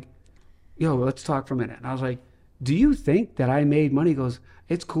Pusha. I'm like, yo, let's talk for a minute. And I was like, do you think that I made money? He goes,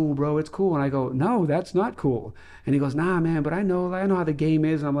 it's cool, bro, it's cool. And I go, no, that's not cool. And he goes, nah, man, but I know how the game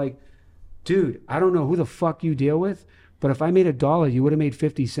is. And I'm like, dude, I don't know who the fuck you deal with, but if I made $1, you would have made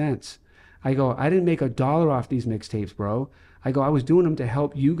 50 cents. I go, I didn't make $1 off these mixtapes, bro. I go, I was doing them to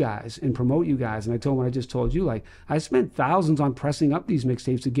help you guys and promote you guys. And I told him what I just told you, like, I spent thousands on pressing up these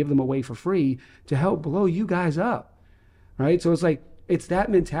mixtapes to give them away for free to help blow you guys up, right? So it's like, it's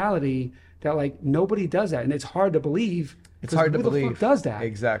that mentality that like nobody does that, and it's hard to believe. It's hard to believe. Who the fuck does that?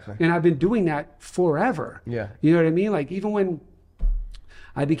 Exactly. And I've been doing that forever. Yeah. You know what I mean? Like even when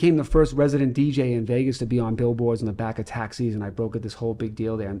I became the first resident DJ in Vegas to be on billboards in the back of taxis, and I brokered this whole big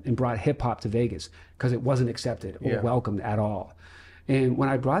deal there and brought hip hop to Vegas because it wasn't accepted or welcomed at all. And when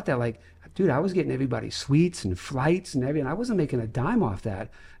I brought that, like, dude, I was getting everybody suites and flights and everything. I wasn't making a dime off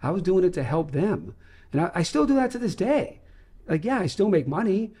that. I was doing it to help them, and I still do that to this day. Like, yeah, I still make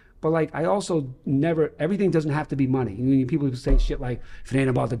money. But like, I also never, everything doesn't have to be money. You know, people say shit like, if it ain't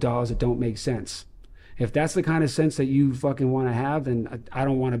about the dollars, it don't make sense. If that's the kind of sense that you fucking want to have, then I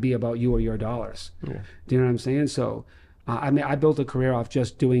don't want to be about you or your dollars. Yeah. Do you know what I'm saying? So I mean, I built a career off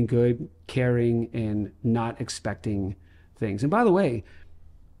just doing good, caring, and not expecting things. And by the way,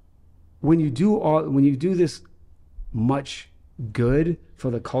 when you do this much good for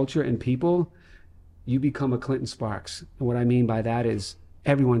the culture and people, you become a Clinton Sparks. And what I mean by that is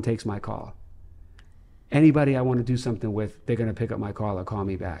everyone takes my call. Anybody I want to do something with, they're going to pick up my call or call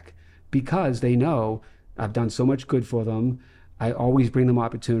me back because they know I've done so much good for them. I always bring them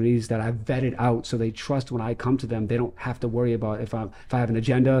opportunities that I've vetted out, so they trust when I come to them. They don't have to worry about if I have an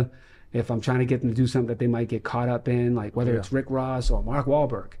agenda, if I'm trying to get them to do something that they might get caught up in, like whether it's Rick Ross or Mark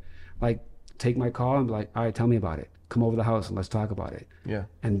Wahlberg. Like, take my call and be like, all right, tell me about it. Come over to the house and let's talk about it. Yeah.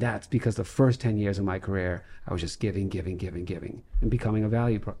 And that's because the first 10 years of my career, I was just giving, and becoming a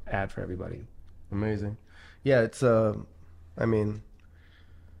value add for everybody. Amazing. Yeah, it's, I mean,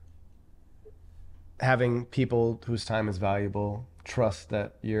 having people whose time is valuable, trust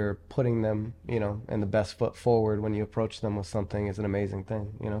that you're putting them, you know, and the best foot forward when you approach them with something is an amazing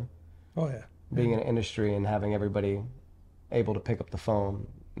thing, you know? Oh, yeah. Being in an industry and having everybody able to pick up the phone,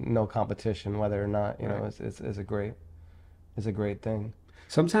 no competition, whether or not, you know, is a great thing.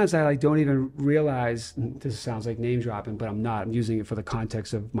 Sometimes I don't even realize, this sounds like name dropping, but I'm not. I'm using it for the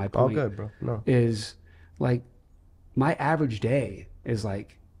context of my point. Oh, good, bro. No. Is like my average day is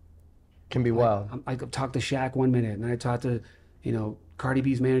like, can be wild. I talk to Shaq 1 minute, and then I talk to, you know, Cardi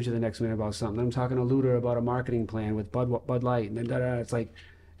B's manager the next minute about something. Then I'm talking to Luder about a marketing plan with Bud Light, and then it's like,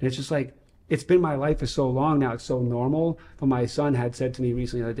 and it's just like, it's been my life for so long now. It's so normal. But my son had said to me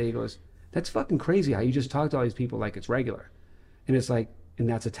recently the other day, he goes, "That's fucking crazy how you just talk to all these people like it's regular." And it's like, and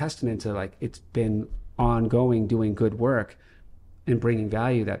that's a testament to like, it's been ongoing doing good work and bringing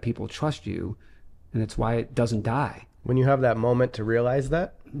value that people trust you. And it's why it doesn't die. When you have that moment to realize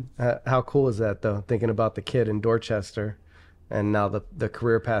that, how cool is that though? Thinking about the kid in Dorchester and now the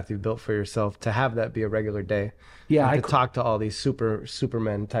career path you've built for yourself, to have that be a regular day. Yeah. To talk to all these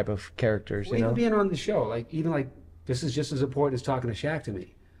Superman type of characters, well, you know? Even being on the show, like even like this is just as important as talking to Shaq to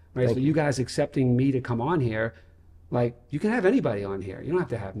me, right? So you guys accepting me to come on here, like you can have anybody on here. You don't have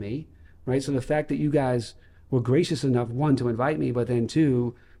to have me, right? So the fact that you guys were gracious enough, one, to invite me, but then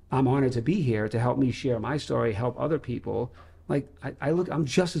two, I'm honored to be here to help me share my story, help other people. Like I'm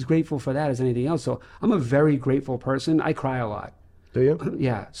just as grateful for that as anything else. So I'm a very grateful person. I cry a lot. Do you?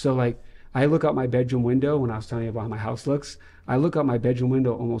 Yeah. So like I look out my bedroom window when I was telling you about how my house looks. I look out my bedroom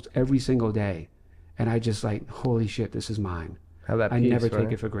window almost every single day, and I just like, holy shit, this is mine. Have that peace, I never right?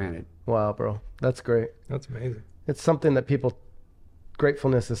 take it for granted. Wow, bro. That's great. That's amazing. It's something that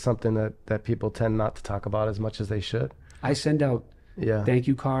gratefulness is something that people tend not to talk about as much as they should. I send out thank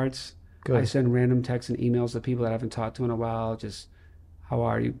you cards. Good. I send random texts and emails to people that I haven't talked to in a while. Just, how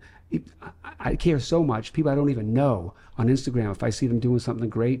are you? I care so much. People I don't even know on Instagram, if I see them doing something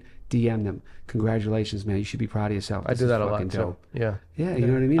great, DM them. Congratulations, man. You should be proud of yourself. I do that a lot too. Yeah. Yeah, you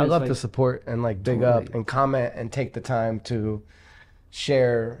know what I mean? I love to support and like big up and comment and take the time to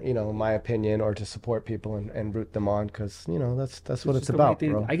share, you know, my opinion or to support people and root them on, because, you know, that's what it's about,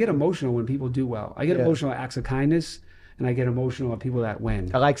 bro. I get emotional when people do well. I get emotional at acts of kindness. And I get emotional at people that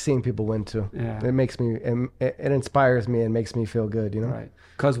win. I like seeing people win too. Yeah. It makes me, it inspires me and makes me feel good, you know? Right.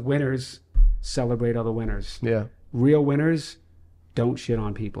 Because winners celebrate other winners. Yeah. Real winners don't shit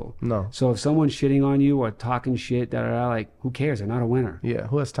on people. No. So if someone's shitting on you or talking shit, like, who cares? They're not a winner. Yeah.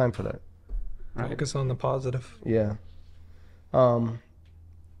 Who has time for that? Right. Focus on the positive. Yeah. You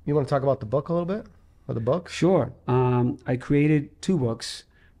want to talk about the book a little bit? Or the books? Sure. I created 2 books.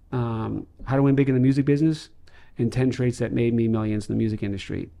 How to Win Big in the Music Business and 10 Traits That Made Me Millions in the Music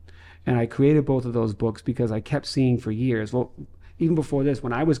Industry. And I created both of those books because I kept seeing for years, well, even before this,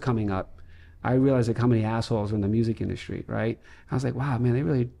 when I was coming up, I realized like how many assholes are in the music industry, right? I was like, wow, man, they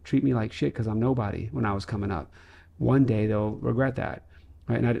really treat me like shit because I'm nobody when I was coming up. One day they'll regret that,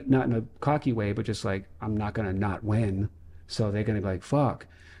 right? Not in a cocky way, but just like, I'm not going to not win. So they're going to be like, fuck.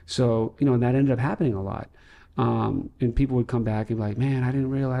 So, you know, and that ended up happening a lot. And people would come back and be like, man, I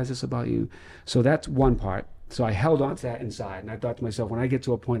didn't realize this about you. So that's one part. So I held on to that inside, and I thought to myself, when I get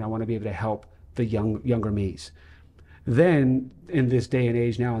to a point, I want to be able to help the younger me's. Then, in this day and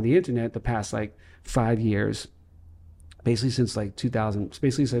age now on the internet, the past like 5 years, basically since like 2000,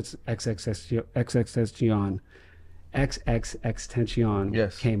 basically since XXXTentacion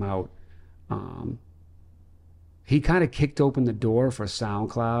came out, he kind of kicked open the door for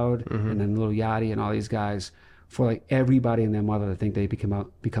SoundCloud and then Lil Yachty and all these guys for like everybody and their mother to think they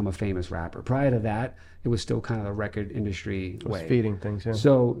become a famous rapper. Prior to that, it was still kind of the record industry way. Feeding things, yeah.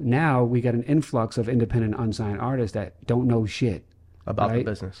 So now we got an influx of independent unsigned artists that don't know shit. About the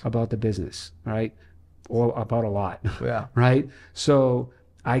business. About the business, right? Or about a lot. Yeah. Right? So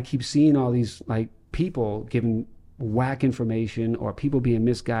I keep seeing all these like people giving whack information or people being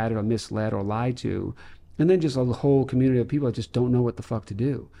misguided or misled or lied to, and then just a whole community of people that just don't know what the fuck to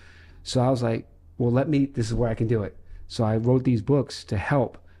do. So I was like, well, this is where I can do it. So I wrote these books to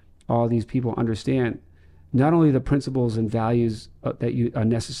help all these people understand not only the principles and values that are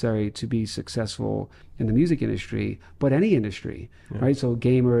necessary to be successful in the music industry, but any industry, right? So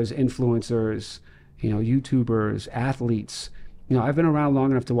gamers, influencers, YouTubers, athletes. I've been around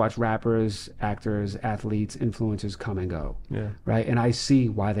long enough to watch rappers, actors, athletes, influencers come and go, right? And I see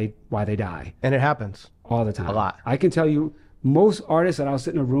why they die. And it happens all the time. A lot. I can tell you, most artists that I'll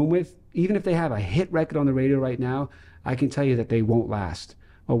sit in a room with, even if they have a hit record on the radio right now, I can tell you that they won't last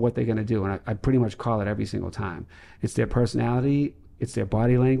or what they're going to do. And I pretty much call it every single time. It's their personality, it's their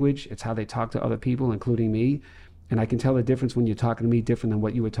body language, it's how they talk to other people, including me. And I can tell the difference when you're talking to me different than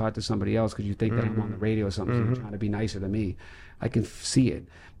what you would talk to somebody else because you think that I'm on the radio or something, so you're trying to be nicer than me. I can see it.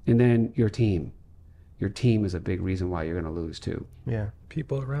 And then your team. Your team is a big reason why you're going to lose too. Yeah.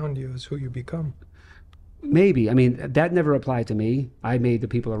 People around you is who you become. Maybe. I mean, that never applied to me. I made the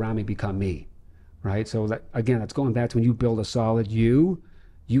people around me become me, right? So again, that's going back to when you build a solid you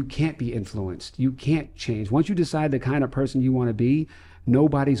can't be influenced. You can't change. Once you decide the kind of person you want to be,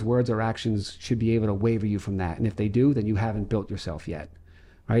 nobody's words or actions should be able to waver you from that. And if they do, then you haven't built yourself yet,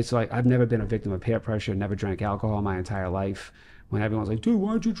 right? So I've never been a victim of peer pressure, never drank alcohol my entire life. When everyone's like, dude, why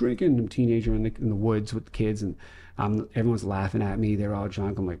aren't you drinking? I'm a teenager in the woods with the kids, and everyone's laughing at me. They're all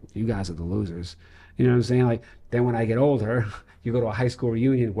drunk. I'm like, you guys are the losers. You know what I'm saying? Like, then when I get older, you go to a high school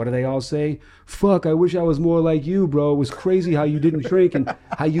reunion, what do they all say? Fuck, I wish I was more like you, bro. It was crazy how you didn't drink and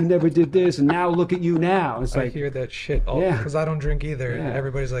how you never did this, and now look at you now. It's I like, hear that shit all because I don't drink either. Yeah. And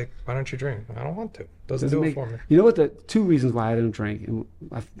everybody's like, why don't you drink? I don't want to. Doesn't do it for me. You know what the two reasons why I didn't drink, and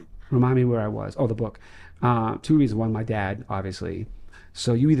remind me where I was. Oh, the book. Two reasons. One, my dad, obviously.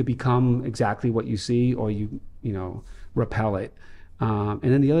 So you either become exactly what you see or you repel it. And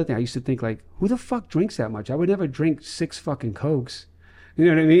then the other thing, I used to think like, who the fuck drinks that much? I would never drink 6 fucking Cokes. You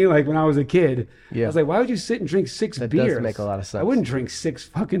know what I mean? Like when I was a kid, I was like, why would you sit and drink 6 beers? That does make a lot of sense. I wouldn't drink 6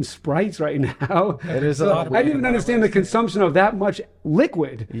 fucking Sprites right now. It is a lot. I didn't even understand the consumption of that much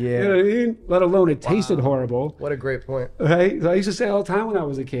liquid. Yeah. You know what I mean? Let alone it tasted horrible. What a great point. Right? So I used to say all the time when I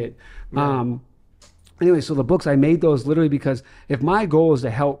was a kid. Anyway, so the books, I made those literally because if my goal is to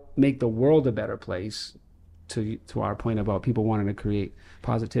help make the world a better place, to our point about people wanting to create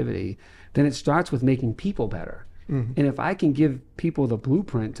positivity, then it starts with making people better. And if I can give people the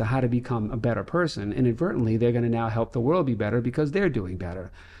blueprint to how to become a better person, inadvertently, they're going to now help the world be better because they're doing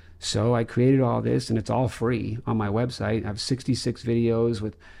better. So I created all this, and it's all free on my website. I have 66 videos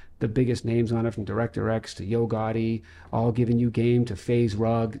with the biggest names on it, from Director X to Yo Gotti, all giving you game, to FaZe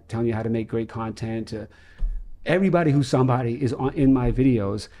Rug, telling you how to make great content, to everybody who's somebody is in my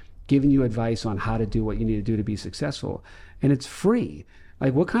videos, giving you advice on how to do what you need to do to be successful. And it's free.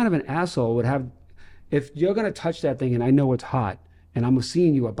 Like, what kind of an asshole would have, if you're going to touch that thing and I know it's hot and I'm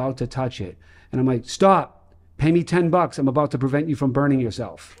seeing you about to touch it and I'm like, stop, pay me $10, I'm about to prevent you from burning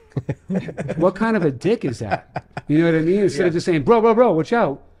yourself. What kind of a dick is that? You know what I mean? Instead of just saying, bro, watch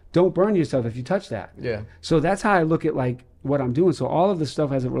out. Don't burn yourself if you touch that. Yeah. So that's how I look at like what I'm doing. So all of this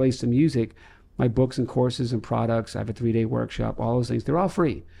stuff as it relates to music, my books and courses and products, I have a 3-day workshop, all those things, they're all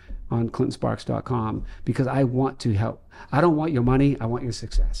free on clintonsparks.com because I want to help. I don't want your money, I want your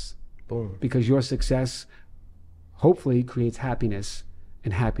success. Boom. Because your success hopefully creates happiness,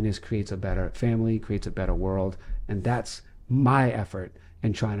 and happiness creates a better family, creates a better world. And that's my effort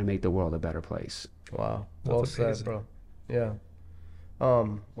in trying to make the world a better place. Wow. Well said, bro. Yeah.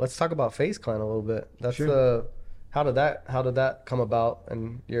 Let's talk about FaZe Clan a little bit. That's Sure. How did that come about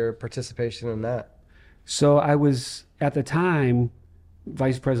and your participation in that? So I was at the time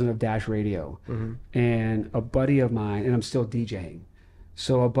vice president of Dash Radio, and a buddy of mine, and I'm still DJing.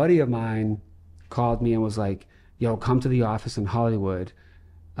 So a buddy of mine called me and was like, yo, come to the office in Hollywood.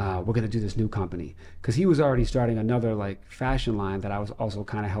 We're going to do this new company. Because he was already starting another like fashion line that I was also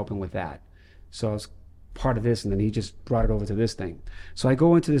kind of helping with that. So I was part of this, and then he just brought it over to this thing. So I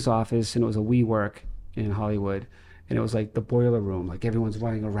go into this office, and it was a WeWork in Hollywood, and it was like the boiler room, like everyone's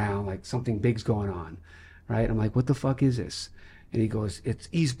running around, like something big's going on, right? I'm like, what the fuck is this? And he goes, it's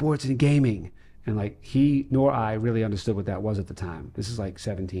esports and gaming. And like he nor I really understood what that was at the time. This is like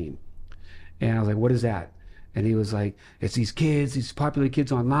 17. And I was like, what is that? And he was like, it's these kids, these popular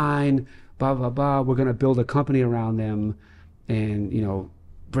kids online, blah, blah, blah. We're going to build a company around them and,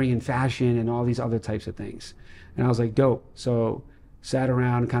 bring in fashion and all these other types of things. And I was like, dope. So sat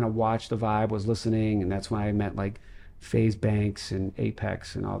around, kind of watched the vibe, was listening. And that's when I met like FaZe Banks and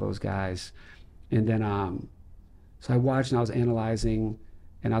Apex and all those guys. And then, so I watched and I was analyzing,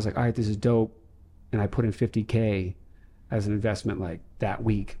 and I was like, all right, this is dope. and I put in 50K as an investment like that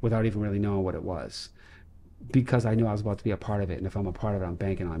week without even really knowing what it was, because I knew I was about to be a part of it. And if I'm a part of it, I'm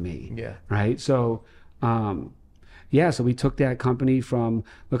banking on me. Yeah. Right. So, so we took that company from,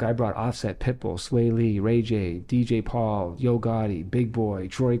 look, I brought Offset, Pitbull, Sway Lee, Ray J, DJ Paul, Yo Gotti, Big Boy,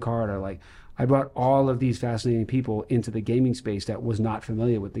 Troy Carter. Like, I brought all of these fascinating people into the gaming space that was not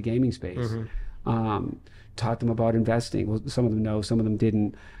familiar with the gaming space. Taught them about investing. Well, some of them know, some of them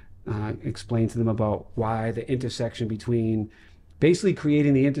didn't. Explained to them about why the intersection between, basically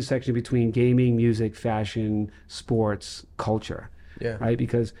creating the intersection between gaming, music, fashion, sports, culture. Yeah. Right?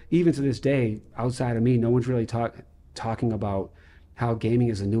 Because even to this day, outside of me, no one's really talking about how gaming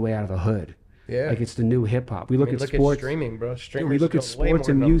is a new way out of the hood. Yeah. Like it's the new hip hop. We look at look sports. at streaming, bro. We look at sports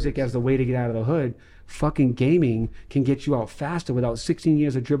and music as the way to get out of the hood. Fucking gaming can get you out faster without 16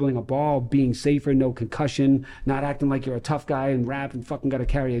 years of dribbling a ball, being safer, no concussion, not acting like you're a tough guy and rap and fucking got to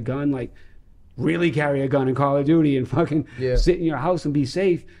carry a gun. Like, really carry a gun in Call of Duty and fucking sit in your house and be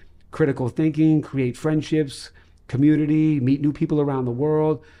safe. Critical thinking, create friendships, community, meet new people around the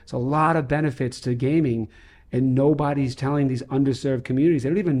world. It's a lot of benefits to gaming, and nobody's telling these underserved communities. They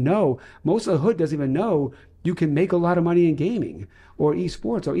don't even know. Most of the hood doesn't even know you can make a lot of money in gaming or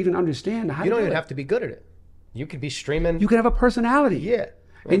esports, or even understand how you to don't do even it. have to be good at it. You could be streaming. You could have a personality. Yeah.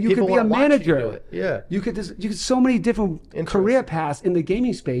 And you could be a manager. Yeah. You could so many different career paths in the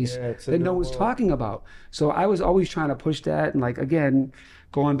gaming space that no one's talking about. So I was always trying to push that, and like, again,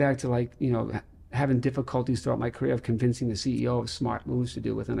 going back to like, you know, having difficulties throughout my career of convincing the CEO of smart moves to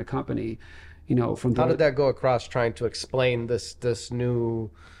do within a company, you know, from how did that go across, trying to explain this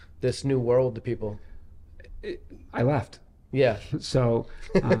new world to people? I left. Yeah. So,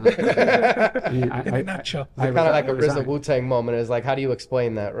 in a nutshell, kind of like a RZA Wu-Tang moment. Is like, how do you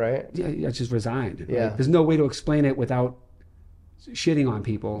explain that, right? Yeah, I just resigned. Yeah. Like, there's no way to explain it without shitting on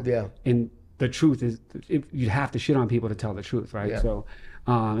people. Yeah. And the truth is, you have to shit on people to tell the truth, right? Yeah. So,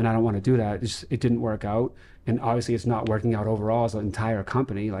 and I don't want to do that. It didn't work out, and obviously it's not working out overall as an entire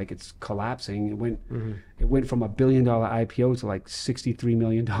company. Like, it's collapsing. It went from $1 billion IPO to like $63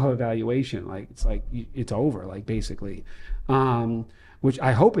 million valuation. Like, it's over, like, basically. Which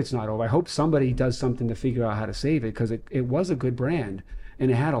I hope it's not over. I hope somebody does something to figure out how to save it, because it was a good brand and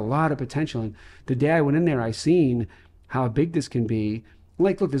it had a lot of potential. And the day I went in there, I seen how big this can be.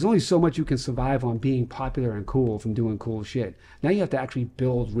 Like, look, there's only so much you can survive on being popular and cool from doing cool shit. Now you have to actually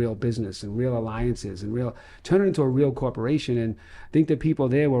build real business and real alliances and turn it into a real corporation. And I think the people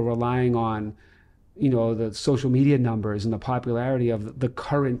there were relying on, you know, the social media numbers and the popularity of the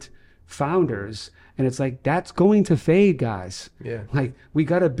current founders. And it's like, that's going to fade, guys. Yeah. Like, we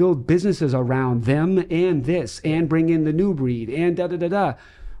got to build businesses around them and this, and bring in the new breed and da-da-da-da.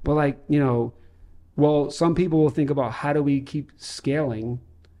 But like, you know, well, some people will think about, how do we keep scaling?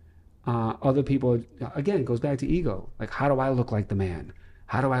 Other people, again, it goes back to ego. Like, how do I look like the man?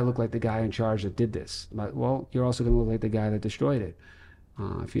 How do I look like the guy in charge that did this? Like, well, you're also going to look like the guy that destroyed it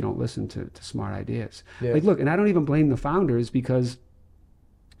if you don't listen to smart ideas. Yeah. Like, look, and I don't even blame the founders, because,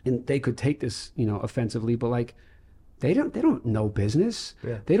 and they could take this, you know, offensively, but like, they don't know business.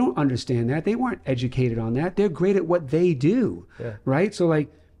 Yeah. They don't understand that. They weren't educated on that. They're great at what they do. Yeah. Right? So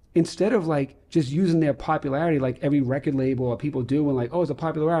like, instead of like just using their popularity like every record label or people do, and like, oh, it's a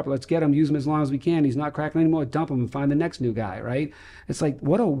popular rapper, let's get him, use him as long as we can, he's not cracking anymore, dump him and find the next new guy, right? It's like,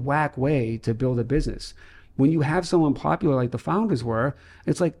 what a whack way to build a business. When you have someone popular like the founders were,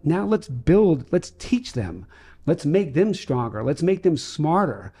 it's like, now let's teach them. Let's make them stronger. Let's make them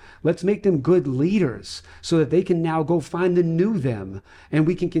smarter. Let's make them good leaders, so that they can now go find the new them, and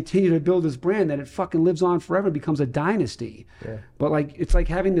we can continue to build this brand that it fucking lives on forever and becomes a dynasty. Yeah. But like, it's like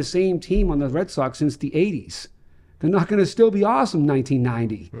having the same team on the Red Sox since the 80s. They're not going to still be awesome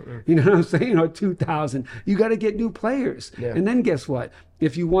 1990. You know what I'm saying? Or 2000. You got to get new players. Yeah. And then guess what?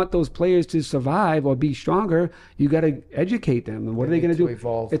 If you want those players to survive or be stronger, you got to educate them. And what are they going to do?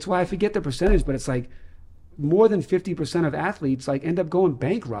 Evolve. It's why I forget the percentage, but it's like, more than 50% of athletes like end up going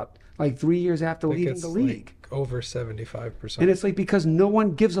bankrupt like 3 years after leaving the league. Like over 75%. And it's like, because no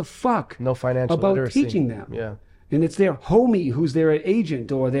one gives a fuck No financial about literacy. teaching them. Yeah. And it's their homie who's their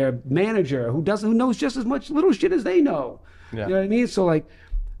agent or their manager who knows just as much little shit as they know. Yeah. You know what I mean? So like,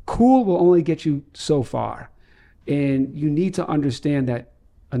 cool will only get you so far. And you need to understand that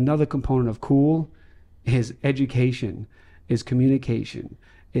another component of cool is education, is communication,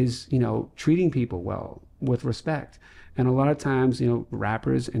 is, you know, treating people well, with respect. And a lot of times, you know,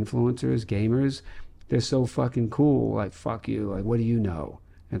 rappers, influencers, gamers, they're so fucking cool, like, fuck you, like, what do you know?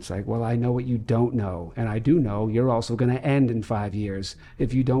 It's like, well, I know what you don't know. And I do know you're also going to end in 5 years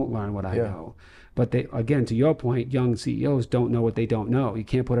if you don't learn what I know. But they, again, to your point, young CEOs don't know what they don't know. You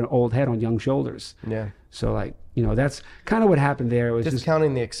can't put an old head on young shoulders. Yeah. So like, you know, that's kind of what happened there. It was just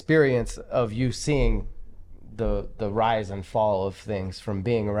counting the experience of you seeing the rise and fall of things from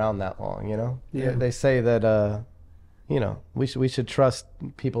being around that long, you know? Yeah. They say that, you know, we should trust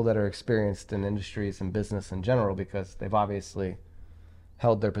people that are experienced in industries and business in general, because they've obviously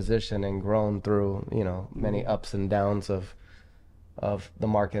held their position and grown through, you know, many ups and downs of the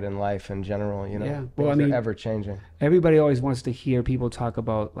market and life in general, you know. Yeah. Well, I mean, ever changing. Everybody always wants to hear people talk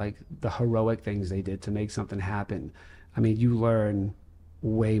about like the heroic things they did to make something happen. I mean, you learn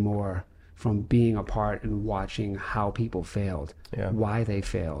way more from being a part and watching how people failed, why they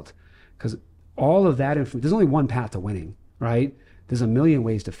failed. Because all of that, there's only one path to winning, right? There's a million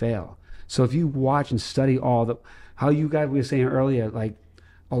ways to fail. So if you watch and study how you guys were saying earlier, like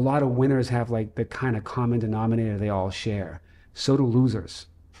a lot of winners have like the kind of common denominator they all share. So do losers.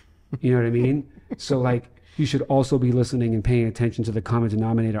 You know what I mean? So like you should also be listening and paying attention to the common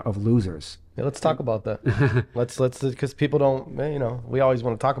denominator of losers. Yeah, let's talk about that. let's because people don't, you know, we always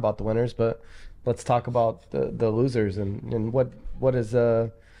want to talk about the winners, but let's talk about the losers and what is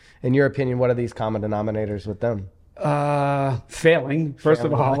in your opinion, what are these common denominators with them? Failing, first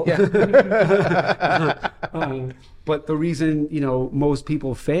of all. But the reason, you know, most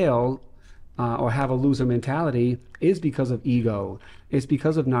people fail or have a loser mentality is because of ego. It's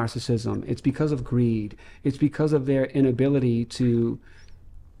because of narcissism. It's because of greed. It's because of their inability to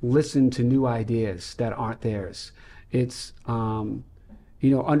listen to new ideas that aren't theirs. It's, you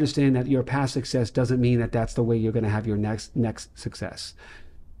know, understand that your past success doesn't mean that that's the way you're going to have your next success.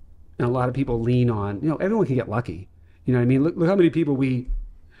 And a lot of people lean on, you know, everyone can get lucky. You know what I mean? Look how many people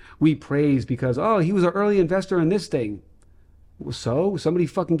we praise because, oh, he was an early investor in this thing. So somebody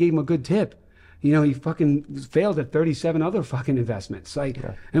fucking gave him a good tip. You know, he fucking failed at 37 other fucking investments. Like,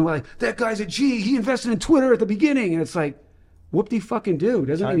 and we're like, that guy's a G. He invested in Twitter at the beginning. And it's like, whoop-de-fucking-do.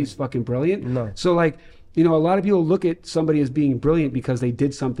 Doesn't mean he's fucking brilliant. No. So like, you know, a lot of people look at somebody as being brilliant because they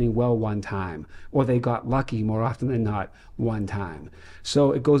did something well one time, or they got lucky more often than not one time.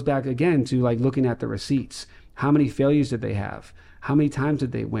 So it goes back again to like looking at the receipts. How many failures did they have? How many times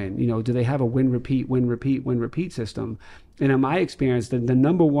did they win? You know, do they have a win, repeat system? And in my experience, the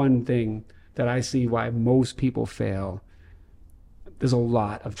number one thing that I see why most people fail, there's a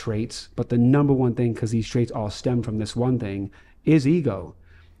lot of traits, but the number one thing, because these traits all stem from this one thing, is ego.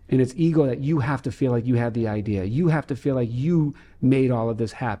 And it's ego that you have to feel like you had the idea. You have to feel like you made all of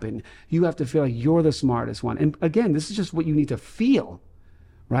this happen. You have to feel like you're the smartest one. And again, this is just what you need to feel,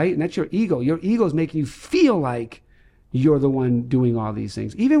 right? And that's your ego. Your ego is making you feel like you're the one doing all these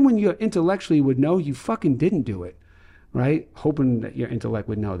things. Even when you intellectually would know you fucking didn't do it, right? Hoping that your intellect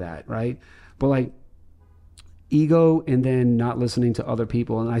would know that, right? But like ego and then not listening to other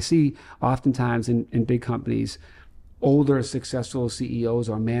people. And I see oftentimes in big companies, older successful CEOs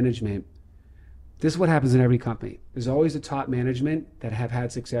or management, this is what happens in every company. There's always the top management that have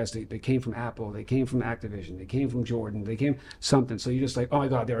had success. They came from Apple, they came from Activision, they came from Jordan, they came something. So you're just like, oh my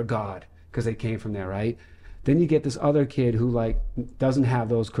God, they're a god because they came from there, right? Then you get this other kid who like doesn't have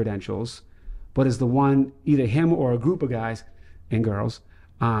those credentials, but is the one, either him or a group of guys and girls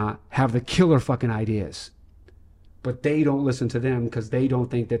have the killer fucking ideas. But they don't listen to them because they don't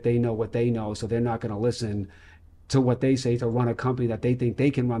think that they know what they know. So they're not going to listen to what they say to run a company that they think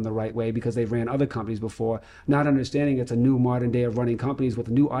they can run the right way because they've ran other companies before, not understanding it's a new modern day of running companies with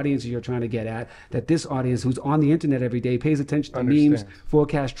new audiences you're trying to get at, that this audience who's on the internet every day pays attention to memes,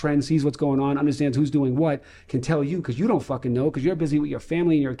 forecast trends, sees what's going on, understands who's doing what, can tell you because you don't fucking know because you're busy with your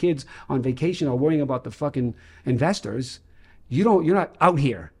family and your kids on vacation or worrying about the fucking investors. You're not out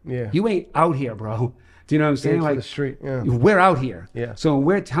here. Yeah. You ain't out here, bro. Do you know what I'm saying? Like the street. Yeah. We're out here. Yeah. So when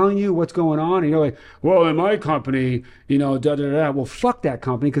we're telling you what's going on, and you're like, well, in my company, you know, da da da. Well, fuck that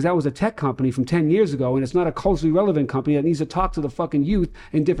company because that was a tech company from 10 years ago, and it's not a culturally relevant company that needs to talk to the fucking youth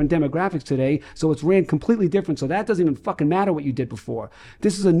in different demographics today. So it's ran completely different. So that doesn't even fucking matter what you did before.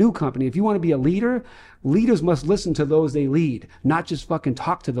 This is a new company. If you want to be a leader, leaders must listen to those they lead, not just fucking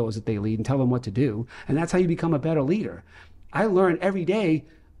talk to those that they lead and tell them what to do. And that's how you become a better leader. I learn every day.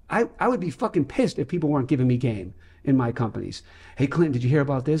 I would be fucking pissed if people weren't giving me game in my companies. Hey, Clint, did you hear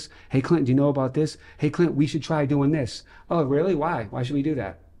about this? Hey, Clint, do you know about this? Hey, Clint, we should try doing this. Oh, really? Why? Why should we do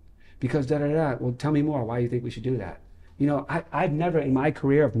that? Because da-da-da. Well, tell me more. Why do you think we should do that? You know, I've never in my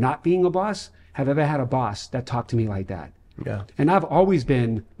career of not being a boss have ever had a boss that talked to me like that. Yeah. And I've always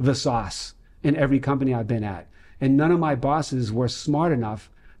been the sauce in every company I've been at. And none of my bosses were smart enough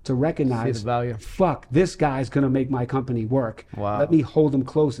to recognize, See the value. fuck, this guy's going to make my company work. Wow. Let me hold him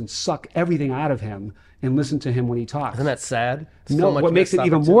close and suck everything out of him and listen to him when he talks. Isn't that sad? No, what makes it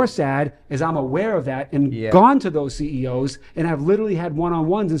even more sad is I'm aware of that and gone to those CEOs and have literally had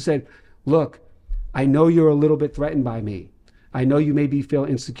one-on-ones and said, look, I know you're a little bit threatened by me. I know you maybe feel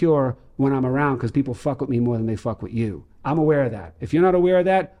insecure when I'm around because people fuck with me more than they fuck with you. I'm aware of that. If you're not aware of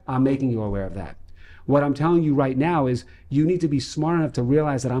that, I'm making you aware of that. What I'm telling you right now is you need to be smart enough to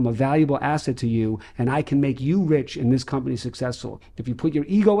realize that I'm a valuable asset to you and I can make you rich and this company successful. If you put your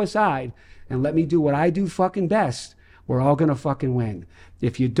ego aside and let me do what I do fucking best, we're all gonna fucking win.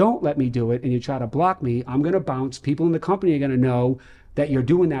 If you don't let me do it and you try to block me, I'm gonna bounce. People in the company are gonna know that you're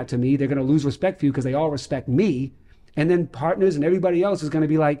doing that to me. They're gonna lose respect for you because they all respect me. And then partners and everybody else is gonna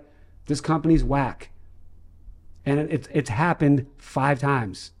be like, this company's whack. And it's happened 5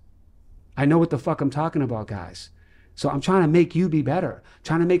 times. I know what the fuck I'm talking about, guys. So I'm trying to make you be better.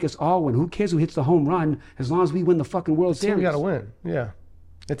 Trying to make us all win. Who cares who hits the home run as long as we win the fucking World Series? We got to win. Yeah.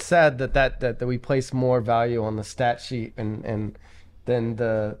 It's sad that we place more value on the stat sheet and than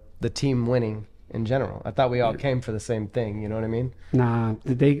the team winning in general. I thought we all came for the same thing. You know what I mean? Nah.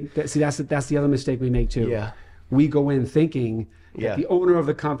 See, that's the other mistake we make too. Yeah. We go in thinking that the owner of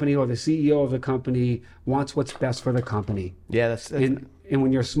the company or the CEO of the company wants what's best for the company. Yeah, that's and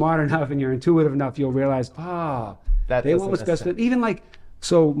when you're smart enough and you're intuitive enough, you'll realize, they want what's best for them. Even like,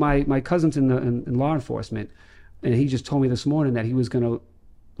 so my cousin's in law enforcement, and he just told me this morning that he was going to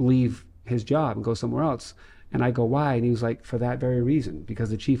leave his job and go somewhere else. And I go, why? And he was like, for that very reason, because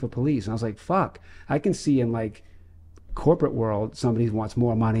the chief of police. And I was like, fuck, I can see in like corporate world, somebody wants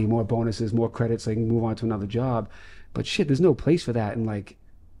more money, more bonuses, more credits, so they can move on to another job. But shit, there's no place for that in like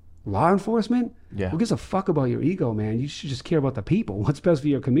law enforcement. Yeah. Who gives a fuck about your ego, man? You should just care about the people, what's best for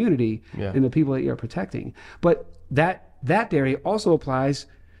your community and the people that you're protecting. But that theory also applies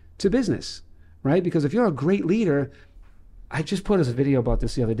to business, right? Because if you're a great leader, I just put us a video about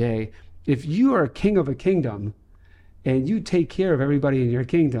this the other day. If you are a king of a kingdom and you take care of everybody in your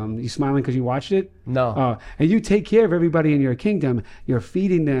kingdom, you smiling because you watched it? No. And you take care of everybody in your kingdom, you're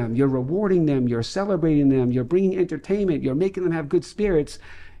feeding them, you're rewarding them, you're celebrating them, you're bringing entertainment, you're making them have good spirits,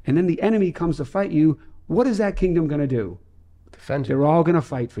 and then the enemy comes to fight you, what is that kingdom going to do? Defend you. They're all going to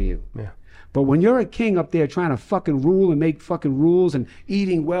fight for you. Yeah. But when you're a king up there trying to fucking rule and make fucking rules and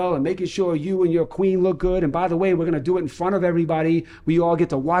eating well and making sure you and your queen look good, and by the way, we're going to do it in front of everybody, we all get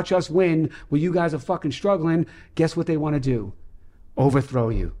to watch us win while you guys are fucking struggling, guess what they want to do? Overthrow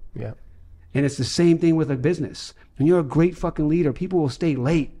you. Yeah. And it's the same thing with a business. When you're a great fucking leader, people will stay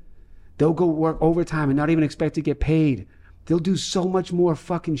late. They'll go work overtime and not even expect to get paid. They'll do so much more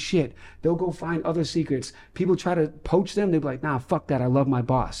fucking shit. They'll go find other secrets. People try to poach them. They'll be like, nah, fuck that. I love my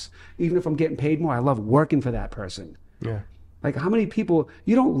boss. Even if I'm getting paid more, I love working for that person. Yeah. Like how many people,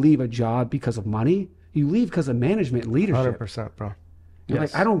 you don't leave a job because of money. You leave because of management and leadership. 100%, bro.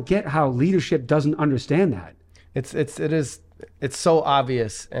 Yes. Like, I don't get how leadership doesn't understand that. It's so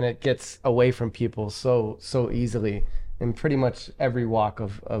obvious, and it gets away from people so easily in pretty much every walk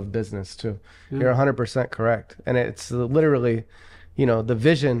of business too. You're 100% correct. And it's literally, the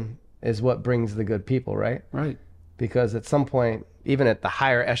vision is what brings the good people, right? Right. Because at some point, even at the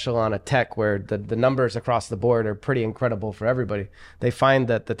higher echelon of tech, where the numbers across the board are pretty incredible for everybody, they find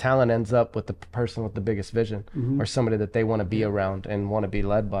that the talent ends up with the person with the biggest vision, or somebody that they want to be around and want to be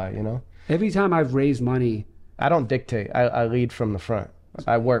led by, Every time I've raised money, I don't dictate. I lead from the front.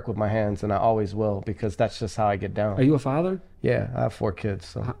 I work with my hands, and I always will, because that's just how I get down. Are you a father? Yeah, I have 4 kids.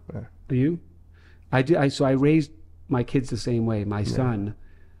 So yeah. Are you? I do. So I raised my kids the same way. My son,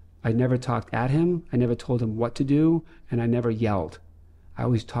 I never talked at him. I never told him what to do, and I never yelled. I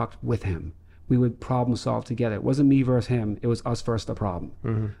always talked with him. We would problem solve together. It wasn't me versus him. It was us versus the problem,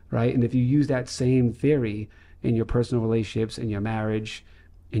 right? And if you use that same theory in your personal relationships, in your marriage,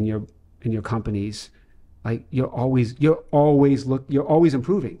 in your companies, like you're always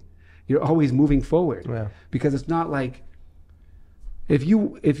improving. You're always moving forward. Yeah. Because it's not like if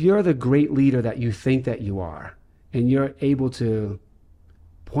you're the great leader that you think that you are, and you're able to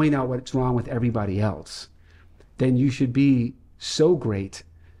point out what's wrong with everybody else, then you should be so great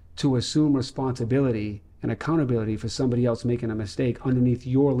to assume responsibility and accountability for somebody else making a mistake underneath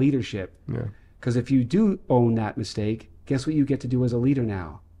your leadership. Yeah. Because if you do own that mistake, guess what you get to do as a leader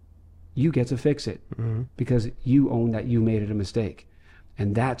now? You get to fix it, because you own that you made it a mistake.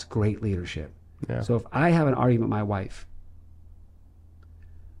 And that's great leadership. Yeah. So if I have an argument with my wife,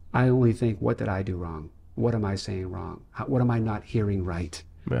 I only think, what did I do wrong? What am I saying wrong? What am I not hearing right?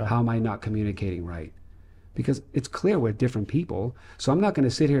 Yeah. How am I not communicating right? Because it's clear we're different people. So I'm not going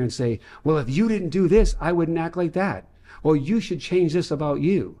to sit here and say, well, if you didn't do this, I wouldn't act like that. Well, you should change this about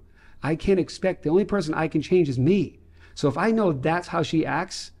you. I can't expect, the only person I can change is me. So if I know that's how she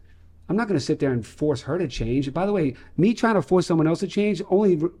acts, I'm not going to sit there and force her to change. By the way, me trying to force someone else to change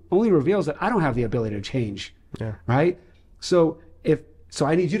only reveals that I don't have the ability to change. Yeah. Right? So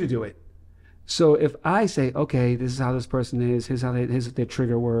I need you to do it. So if I say, okay, this is how this person is, here's their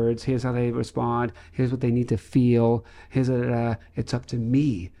trigger words, here's how they respond, here's what they need to feel, it's up to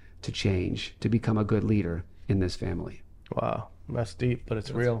me to change, to become a good leader in this family. Wow. That's deep, but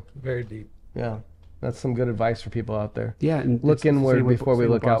it's real. Very deep. Yeah. That's some good advice for people out there. Yeah. And look inward before we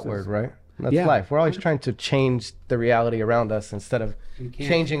look outward, right? That's life. We're always trying to change the reality around us instead of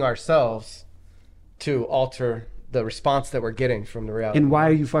changing ourselves to alter the response that we're getting from the reality. And why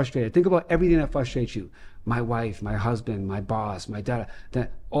are you frustrated? Think about everything that frustrates you. My wife, my husband, my boss, my dad,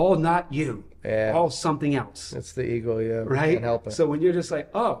 all not you. Yeah. All something else. It's the ego, yeah. Right? Can't help it. So when you're just like,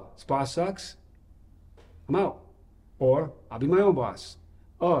 oh, this boss sucks, I'm out. Or I'll be my own boss.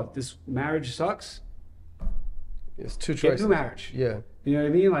 Oh, this marriage sucks. It's two Get a choices. new marriage. Yeah. You know what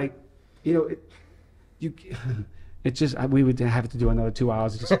I mean? Like, it's just, we would have to do another 2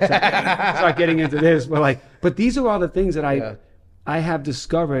 hours to just start getting into this. But these are all the things that I have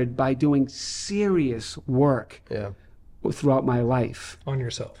discovered by doing serious work throughout my life. On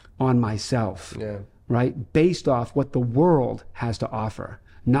yourself. On myself. Yeah. Right? Based off what the world has to offer.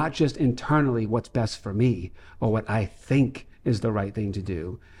 Not just internally what's best for me or what I think is the right thing to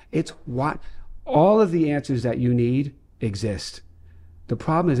do. It's what all of the answers that you need exist. The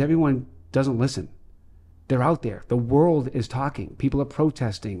problem is everyone doesn't listen. They're out there. The world is talking. People are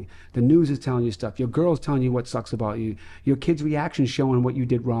protesting. The news is telling you stuff. Your girl's telling you what sucks about you. Your kids' reactions showing what you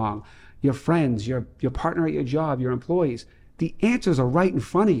did wrong. Your friends, your partner at your job, your employees. The answers are right in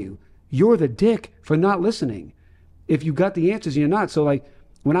front of you. You're the dick for not listening. If you got the answers, you're not. So like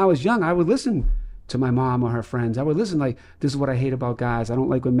when I was young, I would listen to my mom or her friends. I would listen like, this is what I hate about guys. I don't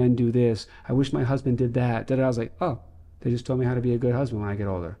like when men do this. I wish my husband did that. I was like, oh, they just told me how to be a good husband when I get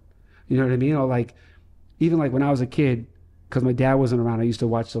older. You know what I mean? Or like, even like when I was a kid, because my dad wasn't around, I used to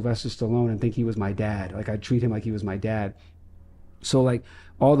watch Sylvester Stallone and think he was my dad. Like I'd treat him like he was my dad. So like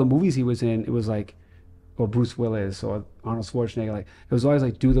all the movies he was in, it was like, or Bruce Willis or Arnold Schwarzenegger, like it was always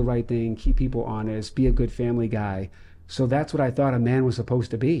like do the right thing, keep people honest, be a good family guy. So that's what I thought a man was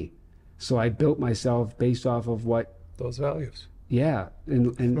supposed to be. So I built myself based off of what those values. Yeah.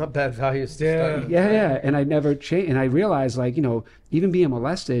 And not bad values to start. Yeah. And I never changed. And I realized like, even being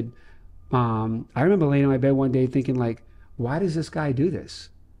molested, I remember laying in my bed one day thinking like, why does this guy do this?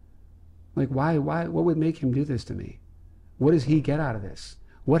 Like, why, what would make him do this to me? What does he get out of this?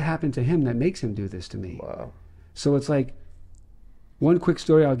 What happened to him that makes him do this to me? Wow. So it's like, one quick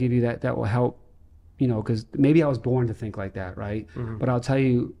story I'll give you that will help, because maybe I was born to think like that, right? Mm-hmm. But I'll tell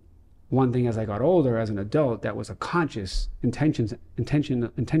you one thing as I got older, as an adult, that was a conscious,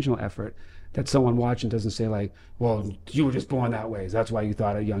 intentional effort that someone watching doesn't say like, well, you were just born that way. That's why you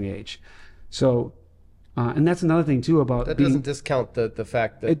thought at a young age. So, and that's another thing too about that doesn't discount the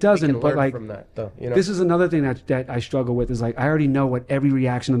fact that it doesn't, we can but learn like from that, though, this is another thing that I struggle with is like I already know what every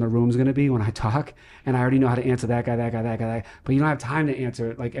reaction in the room is going to be when I talk, and I already know how to answer that guy, but you don't have time to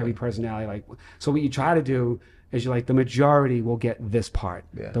answer like every personality. Like, so what you try to do is you're like the majority will get this part,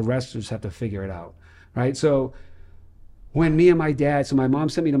 the rest just have to figure it out, right? So when me and my dad, so my mom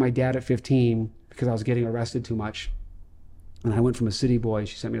sent me to my dad at 15 because I was getting arrested too much, and I went from a city boy,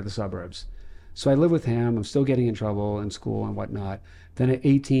 she sent me to the suburbs. So I live with him. I'm still getting in trouble in school and whatnot. Then at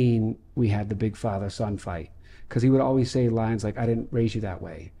 18, we had the big father-son fight because he would always say lines like, I didn't raise you that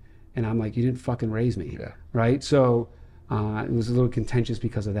way. And I'm like, you didn't fucking raise me, right? So it was a little contentious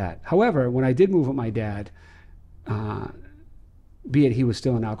because of that. However, when I did move with my dad, be it he was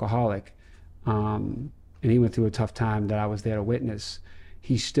still an alcoholic, and he went through a tough time that I was there to witness,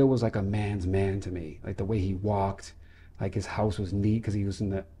 he still was like a man's man to me. Like the way he walked, like his house was neat because he was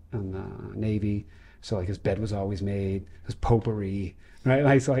in the Navy, so like his bed was always made, his potpourri, right?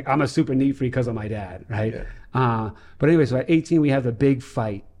 Like, so like I'm a super neat freak because of my dad, right? But anyway, so at 18 we have the big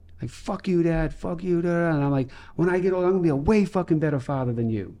fight, like fuck you dad, and I'm like, when I get old I'm gonna be a way fucking better father than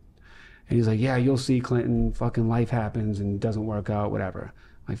you. And he's like, yeah, you'll see, Clinton, fucking life happens and it doesn't work out, whatever.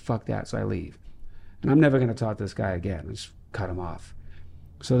 I'm like, fuck that. So I leave, and I'm never gonna talk to this guy again. I just cut him off.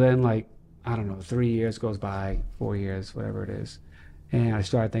 So then like, I don't know, 3 years goes by, 4 years, whatever it is. And I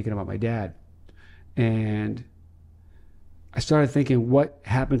started thinking about my dad. And I started thinking what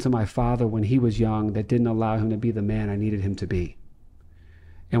happened to my father when he was young that didn't allow him to be the man I needed him to be.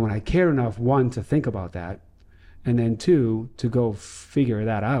 And when I cared enough, one, to think about that, and then two, to go figure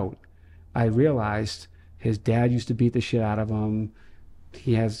that out, I realized his dad used to beat the shit out of him.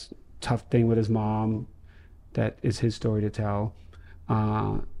 He has a tough thing with his mom. that is his story to tell.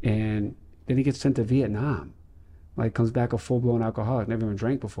 And then he gets sent to Vietnam, like comes back a full-blown alcoholic, never even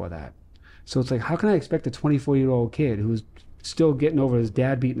drank before that. So it's like, how can I expect a 24-year-old kid who's still getting over his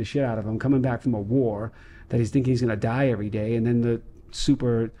dad beating the shit out of him, coming back from a war that he's thinking he's going to die every day, and then the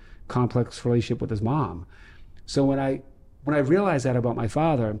super complex relationship with his mom. So when I realized that about my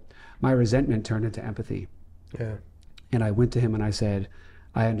father, my resentment turned into empathy. Yeah. And I went to him and I said,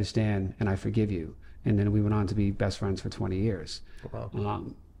 I understand and I forgive you. And then we went on to be best friends for 20 years. Wow.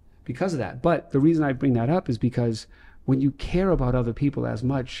 Because of that. But the reason I bring that up is because when you care about other people as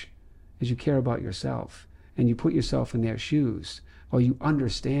much as you care about yourself, and you put yourself in their shoes, or you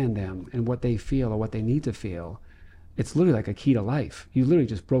understand them and what they feel or what they need to feel, it's literally like a key to life. You literally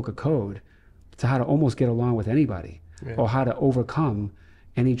just broke a code to how to almost get along with anybody, or how to overcome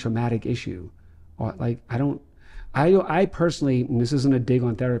any traumatic issue. Or like, I personally, and this isn't a dig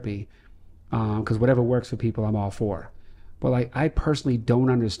on therapy, because whatever works for people, I'm all for. But like, I personally don't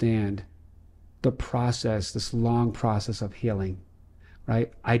understand the process, this long process of healing,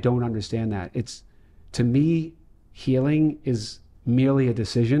 right? I don't understand that. To me, healing is merely a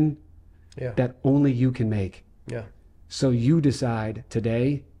decision that only you can make. Yeah. So you decide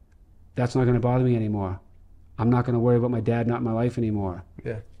today, that's not going to bother me anymore. I'm not going to worry about my dad not in my life anymore.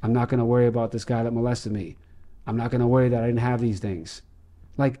 Yeah. I'm not going to worry about this guy that molested me. I'm not going to worry that I didn't have these things.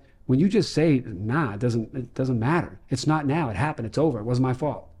 Like, when you just say, nah, it doesn't matter. It's not now. It happened. It's over. It wasn't my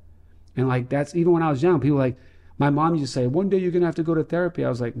fault. And like, that's even when I was young, people like, my mom used to say, one day you're going to have to go to therapy. I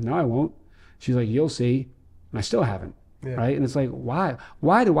was like, no, I won't. She's like, you'll see. And I still haven't. Yeah. Right. And it's like, why?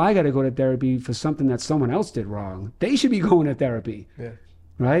 Why do I got to go to therapy for something that someone else did wrong? They should be going to therapy. Yeah.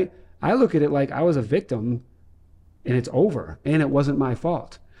 Right. I look at it like I was a victim and it's over and it wasn't my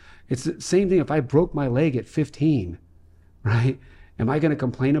fault. It's the same thing if I broke my leg at 15, right? Am I going to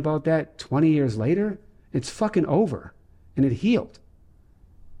complain about that 20 years later? It's fucking over and it healed.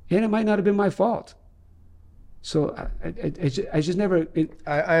 And it might not have been my fault. So I just never...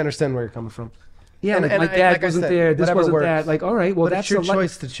 I understand where you're coming from. Yeah, and my dad like wasn't there, this wasn't works. That. Like, all right, well, but that's your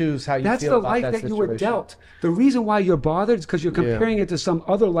choice to choose how you that's feel about that situation. That's the life that you were dealt. The reason why you're bothered is because you're comparing it to some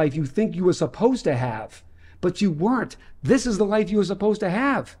other life you think you were supposed to have, but you weren't. This is the life you were supposed to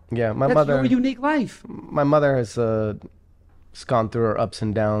have. Yeah, that's your unique life. My mother has gone through her ups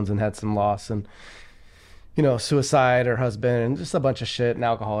and downs and had some loss and, you know, suicide, her husband, and just a bunch of shit, and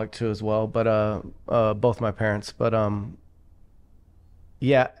alcoholic too as well. But both my parents. But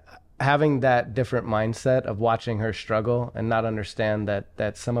yeah, having that different mindset of watching her struggle and not understand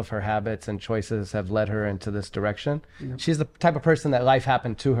that some of her habits and choices have led her into this direction. Yep. She's the type of person that life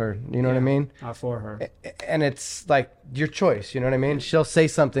happened to her. You know what I mean? Not for her. And it's like your choice. You know what I mean? She'll say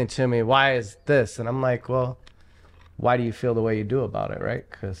something to me. Why is this? And I'm like, well, why do you feel the way you do about it? Right?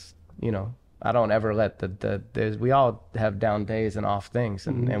 Because, you know, I don't ever let we all have down days and off things,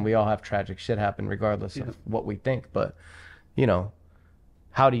 and we all have tragic shit happen regardless of what we think. But, you know,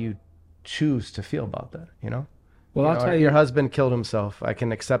 how do you choose to feel about that, you know? Well, I'll tell you, your husband killed himself. I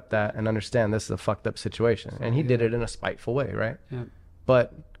can accept that and understand this is a fucked up situation. And he did it in a spiteful way, right? Yeah.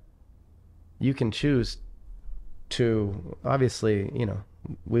 But you can choose to, obviously, you know,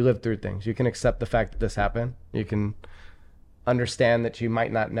 we live through things. You can accept the fact that this happened. You can understand that you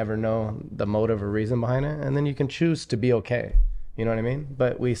might not never know the motive or reason behind it. And then you can choose to be okay. You know what I mean?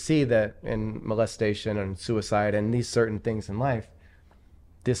 But we see that in molestation and suicide and these certain things in life,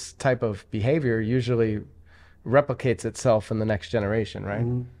 this type of behavior usually replicates itself in the next generation, right?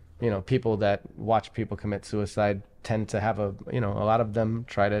 You know, people that watch people commit suicide tend to have a lot of them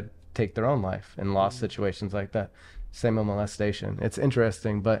try to take their own life in lost situations like that. Same with molestation. It's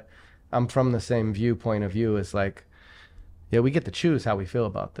interesting, but I'm from the same viewpoint of view as like, yeah, we get to choose how we feel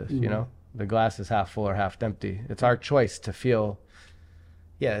about this, you know? The glass is half full or half empty. It's our choice to feel,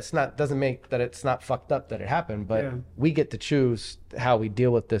 doesn't make that it's not fucked up that it happened, but we get to choose how we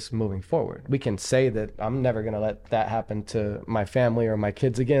deal with this moving forward. We can say that I'm never going to let that happen to my family or my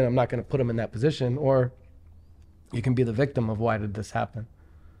kids again. I'm not going to put them in that position. Or you can be the victim of why did this happen?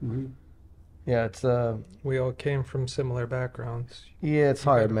 Yeah, it's we all came from similar backgrounds. Yeah, it's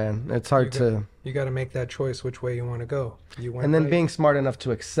hard, man. It's hard you got to make that choice which way you want to go. And then being smart enough to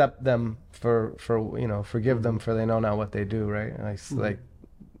accept them for you know, forgive them for they know not what they do, right? Like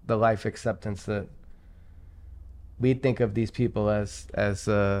the life acceptance that we think of these people as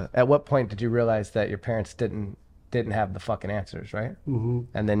at what point did you realize that your parents didn't have the fucking answers, right?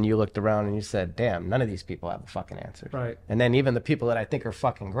 And then you looked around and you said, damn, none of these people have the fucking answers. Right. And then even the people that I think are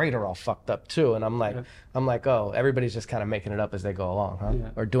fucking great are all fucked up too. And I'm like, oh, everybody's just kind of making it up as they go along, huh? Yeah.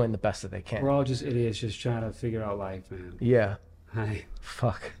 Or doing the best that they can. We're all just idiots just trying to figure out life, man. Yeah. Hi.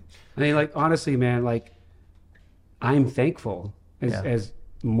 Fuck. I mean, like, honestly, man, like, I'm thankful, Yeah. as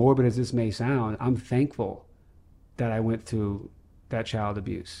morbid as this may sound, I'm thankful that I went through that child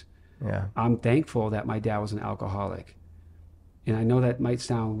abuse. Yeah. I'm thankful that my dad was an alcoholic. And I know that might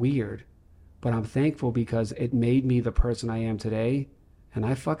sound weird, but I'm thankful because it made me the person I am today. And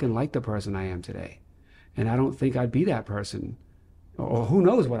I fucking like the person I am today. And I don't think I'd be that person. Or who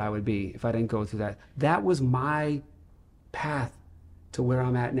knows what I would be if I didn't go through that. That was my path to where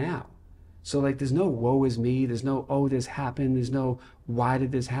I'm at now. So like, there's no woe is me. There's no, oh, this happened. There's no, why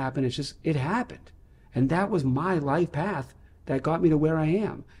did this happen? It's just, it happened. And that was my life path that got me to where I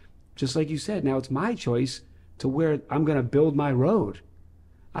am. Just like you said, now it's my choice to where I'm going to build my road.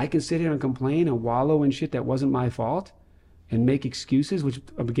 I can sit here and complain and wallow in shit that wasn't my fault and make excuses, which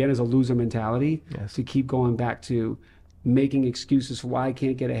again is a loser mentality. Yes. To keep going back to making excuses for why I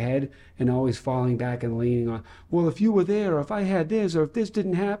can't get ahead and always falling back and leaning on, well, if you were there, or if I had this, or if this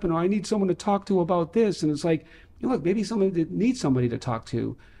didn't happen, or I need someone to talk to about this. And it's like, look, maybe somebody needs somebody to talk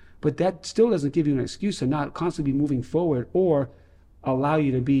to, but that still doesn't give you an excuse to not constantly be moving forward or allow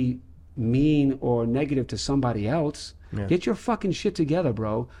you to be mean or negative to somebody else. Yeah. Get your fucking shit together,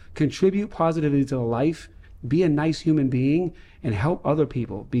 bro. Contribute positively to life. Be a nice human being and help other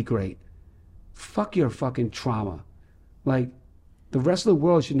people be great. Fuck your fucking trauma. Like, the rest of the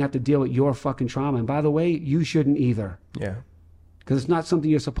world shouldn't have to deal with your fucking trauma. And by the way, you shouldn't either. Yeah. Because it's not something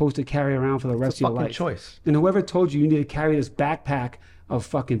you're supposed to carry around for the rest of your life. It's a fucking choice. And whoever told you need to carry this backpack of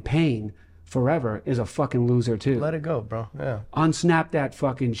fucking pain forever is a fucking loser too. Let it go, bro. Yeah. Unsnap that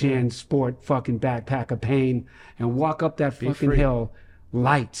fucking Jan Sport fucking backpack of pain and walk up that fucking free. hill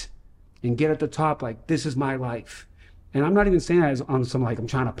light and get at the top like, this is my life. And I'm not even saying that as on some like I'm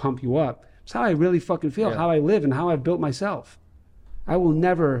trying to pump you up. It's how I really fucking feel, Yeah. how I live and how I've built myself. I will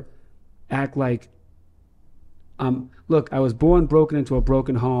never act like, look, I was born broken into a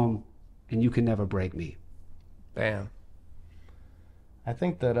broken home and you can never break me. Bam. I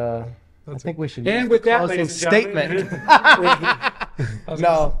think that I think we should And use with the that, closing ladies and gentlemen. statement.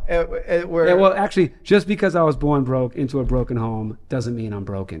 No, we're Yeah, well, actually, just because I was born broke into a broken home doesn't mean I'm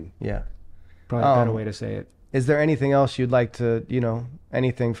broken. yeah. Probably a better way to say it. Is there anything else you'd like to,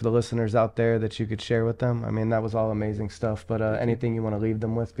 anything for the listeners out there that you could share with them? I mean, that was all amazing stuff, but anything you want to leave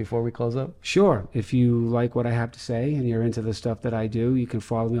them with before we close up? Sure. If you like what I have to say and you're into the stuff that I do, you can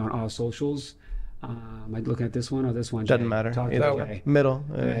follow me on all socials. Am I looking at this one or this one? Doesn't Jay? matter. Talk to Either me, way. Jay. Middle.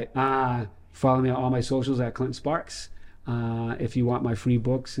 All right. Follow me on all my socials at Clinton Sparks. If you want my free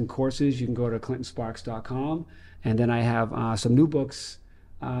books and courses, you can go to clintonsparks.com. And then I have some new books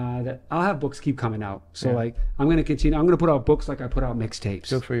that I'll have books keep coming out. So Yeah. like I'm going to continue. I'm going to put out books like I put out mixtapes.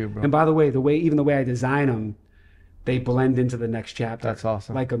 Good for you, bro. And by the way, even the way I design them, they blend into the next chapter. That's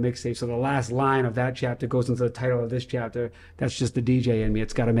awesome. Like a mixtape. So the last line of that chapter goes into the title of this chapter. That's just the DJ in me.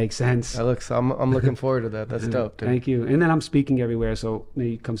 It's got to make sense. I'm looking forward to that. That's dope, dude. Thank you. And then I'm speaking everywhere, so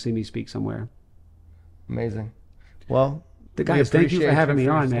maybe come see me speak somewhere. Amazing. Well, Guys, thank you for having me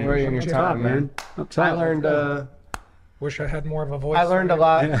on, man. Sharing your Up time, top, man. Up top. I learned. Wish I had more of a voice. I learned a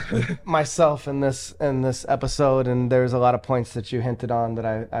lot myself in this episode, and there's a lot of points that you hinted on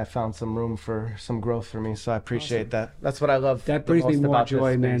that I found some room for some growth for me. So I appreciate that. That's what I love. That the brings me most more about this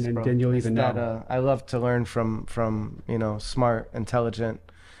joy, man, space, bro. than you'll even That, know. I love to learn from smart, intelligent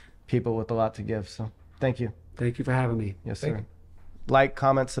people with a lot to give. So thank you. Thank you for having me. Yes, Thank sir. you. Like,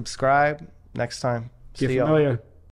 comment, subscribe. Next time. Get See y'all. familiar.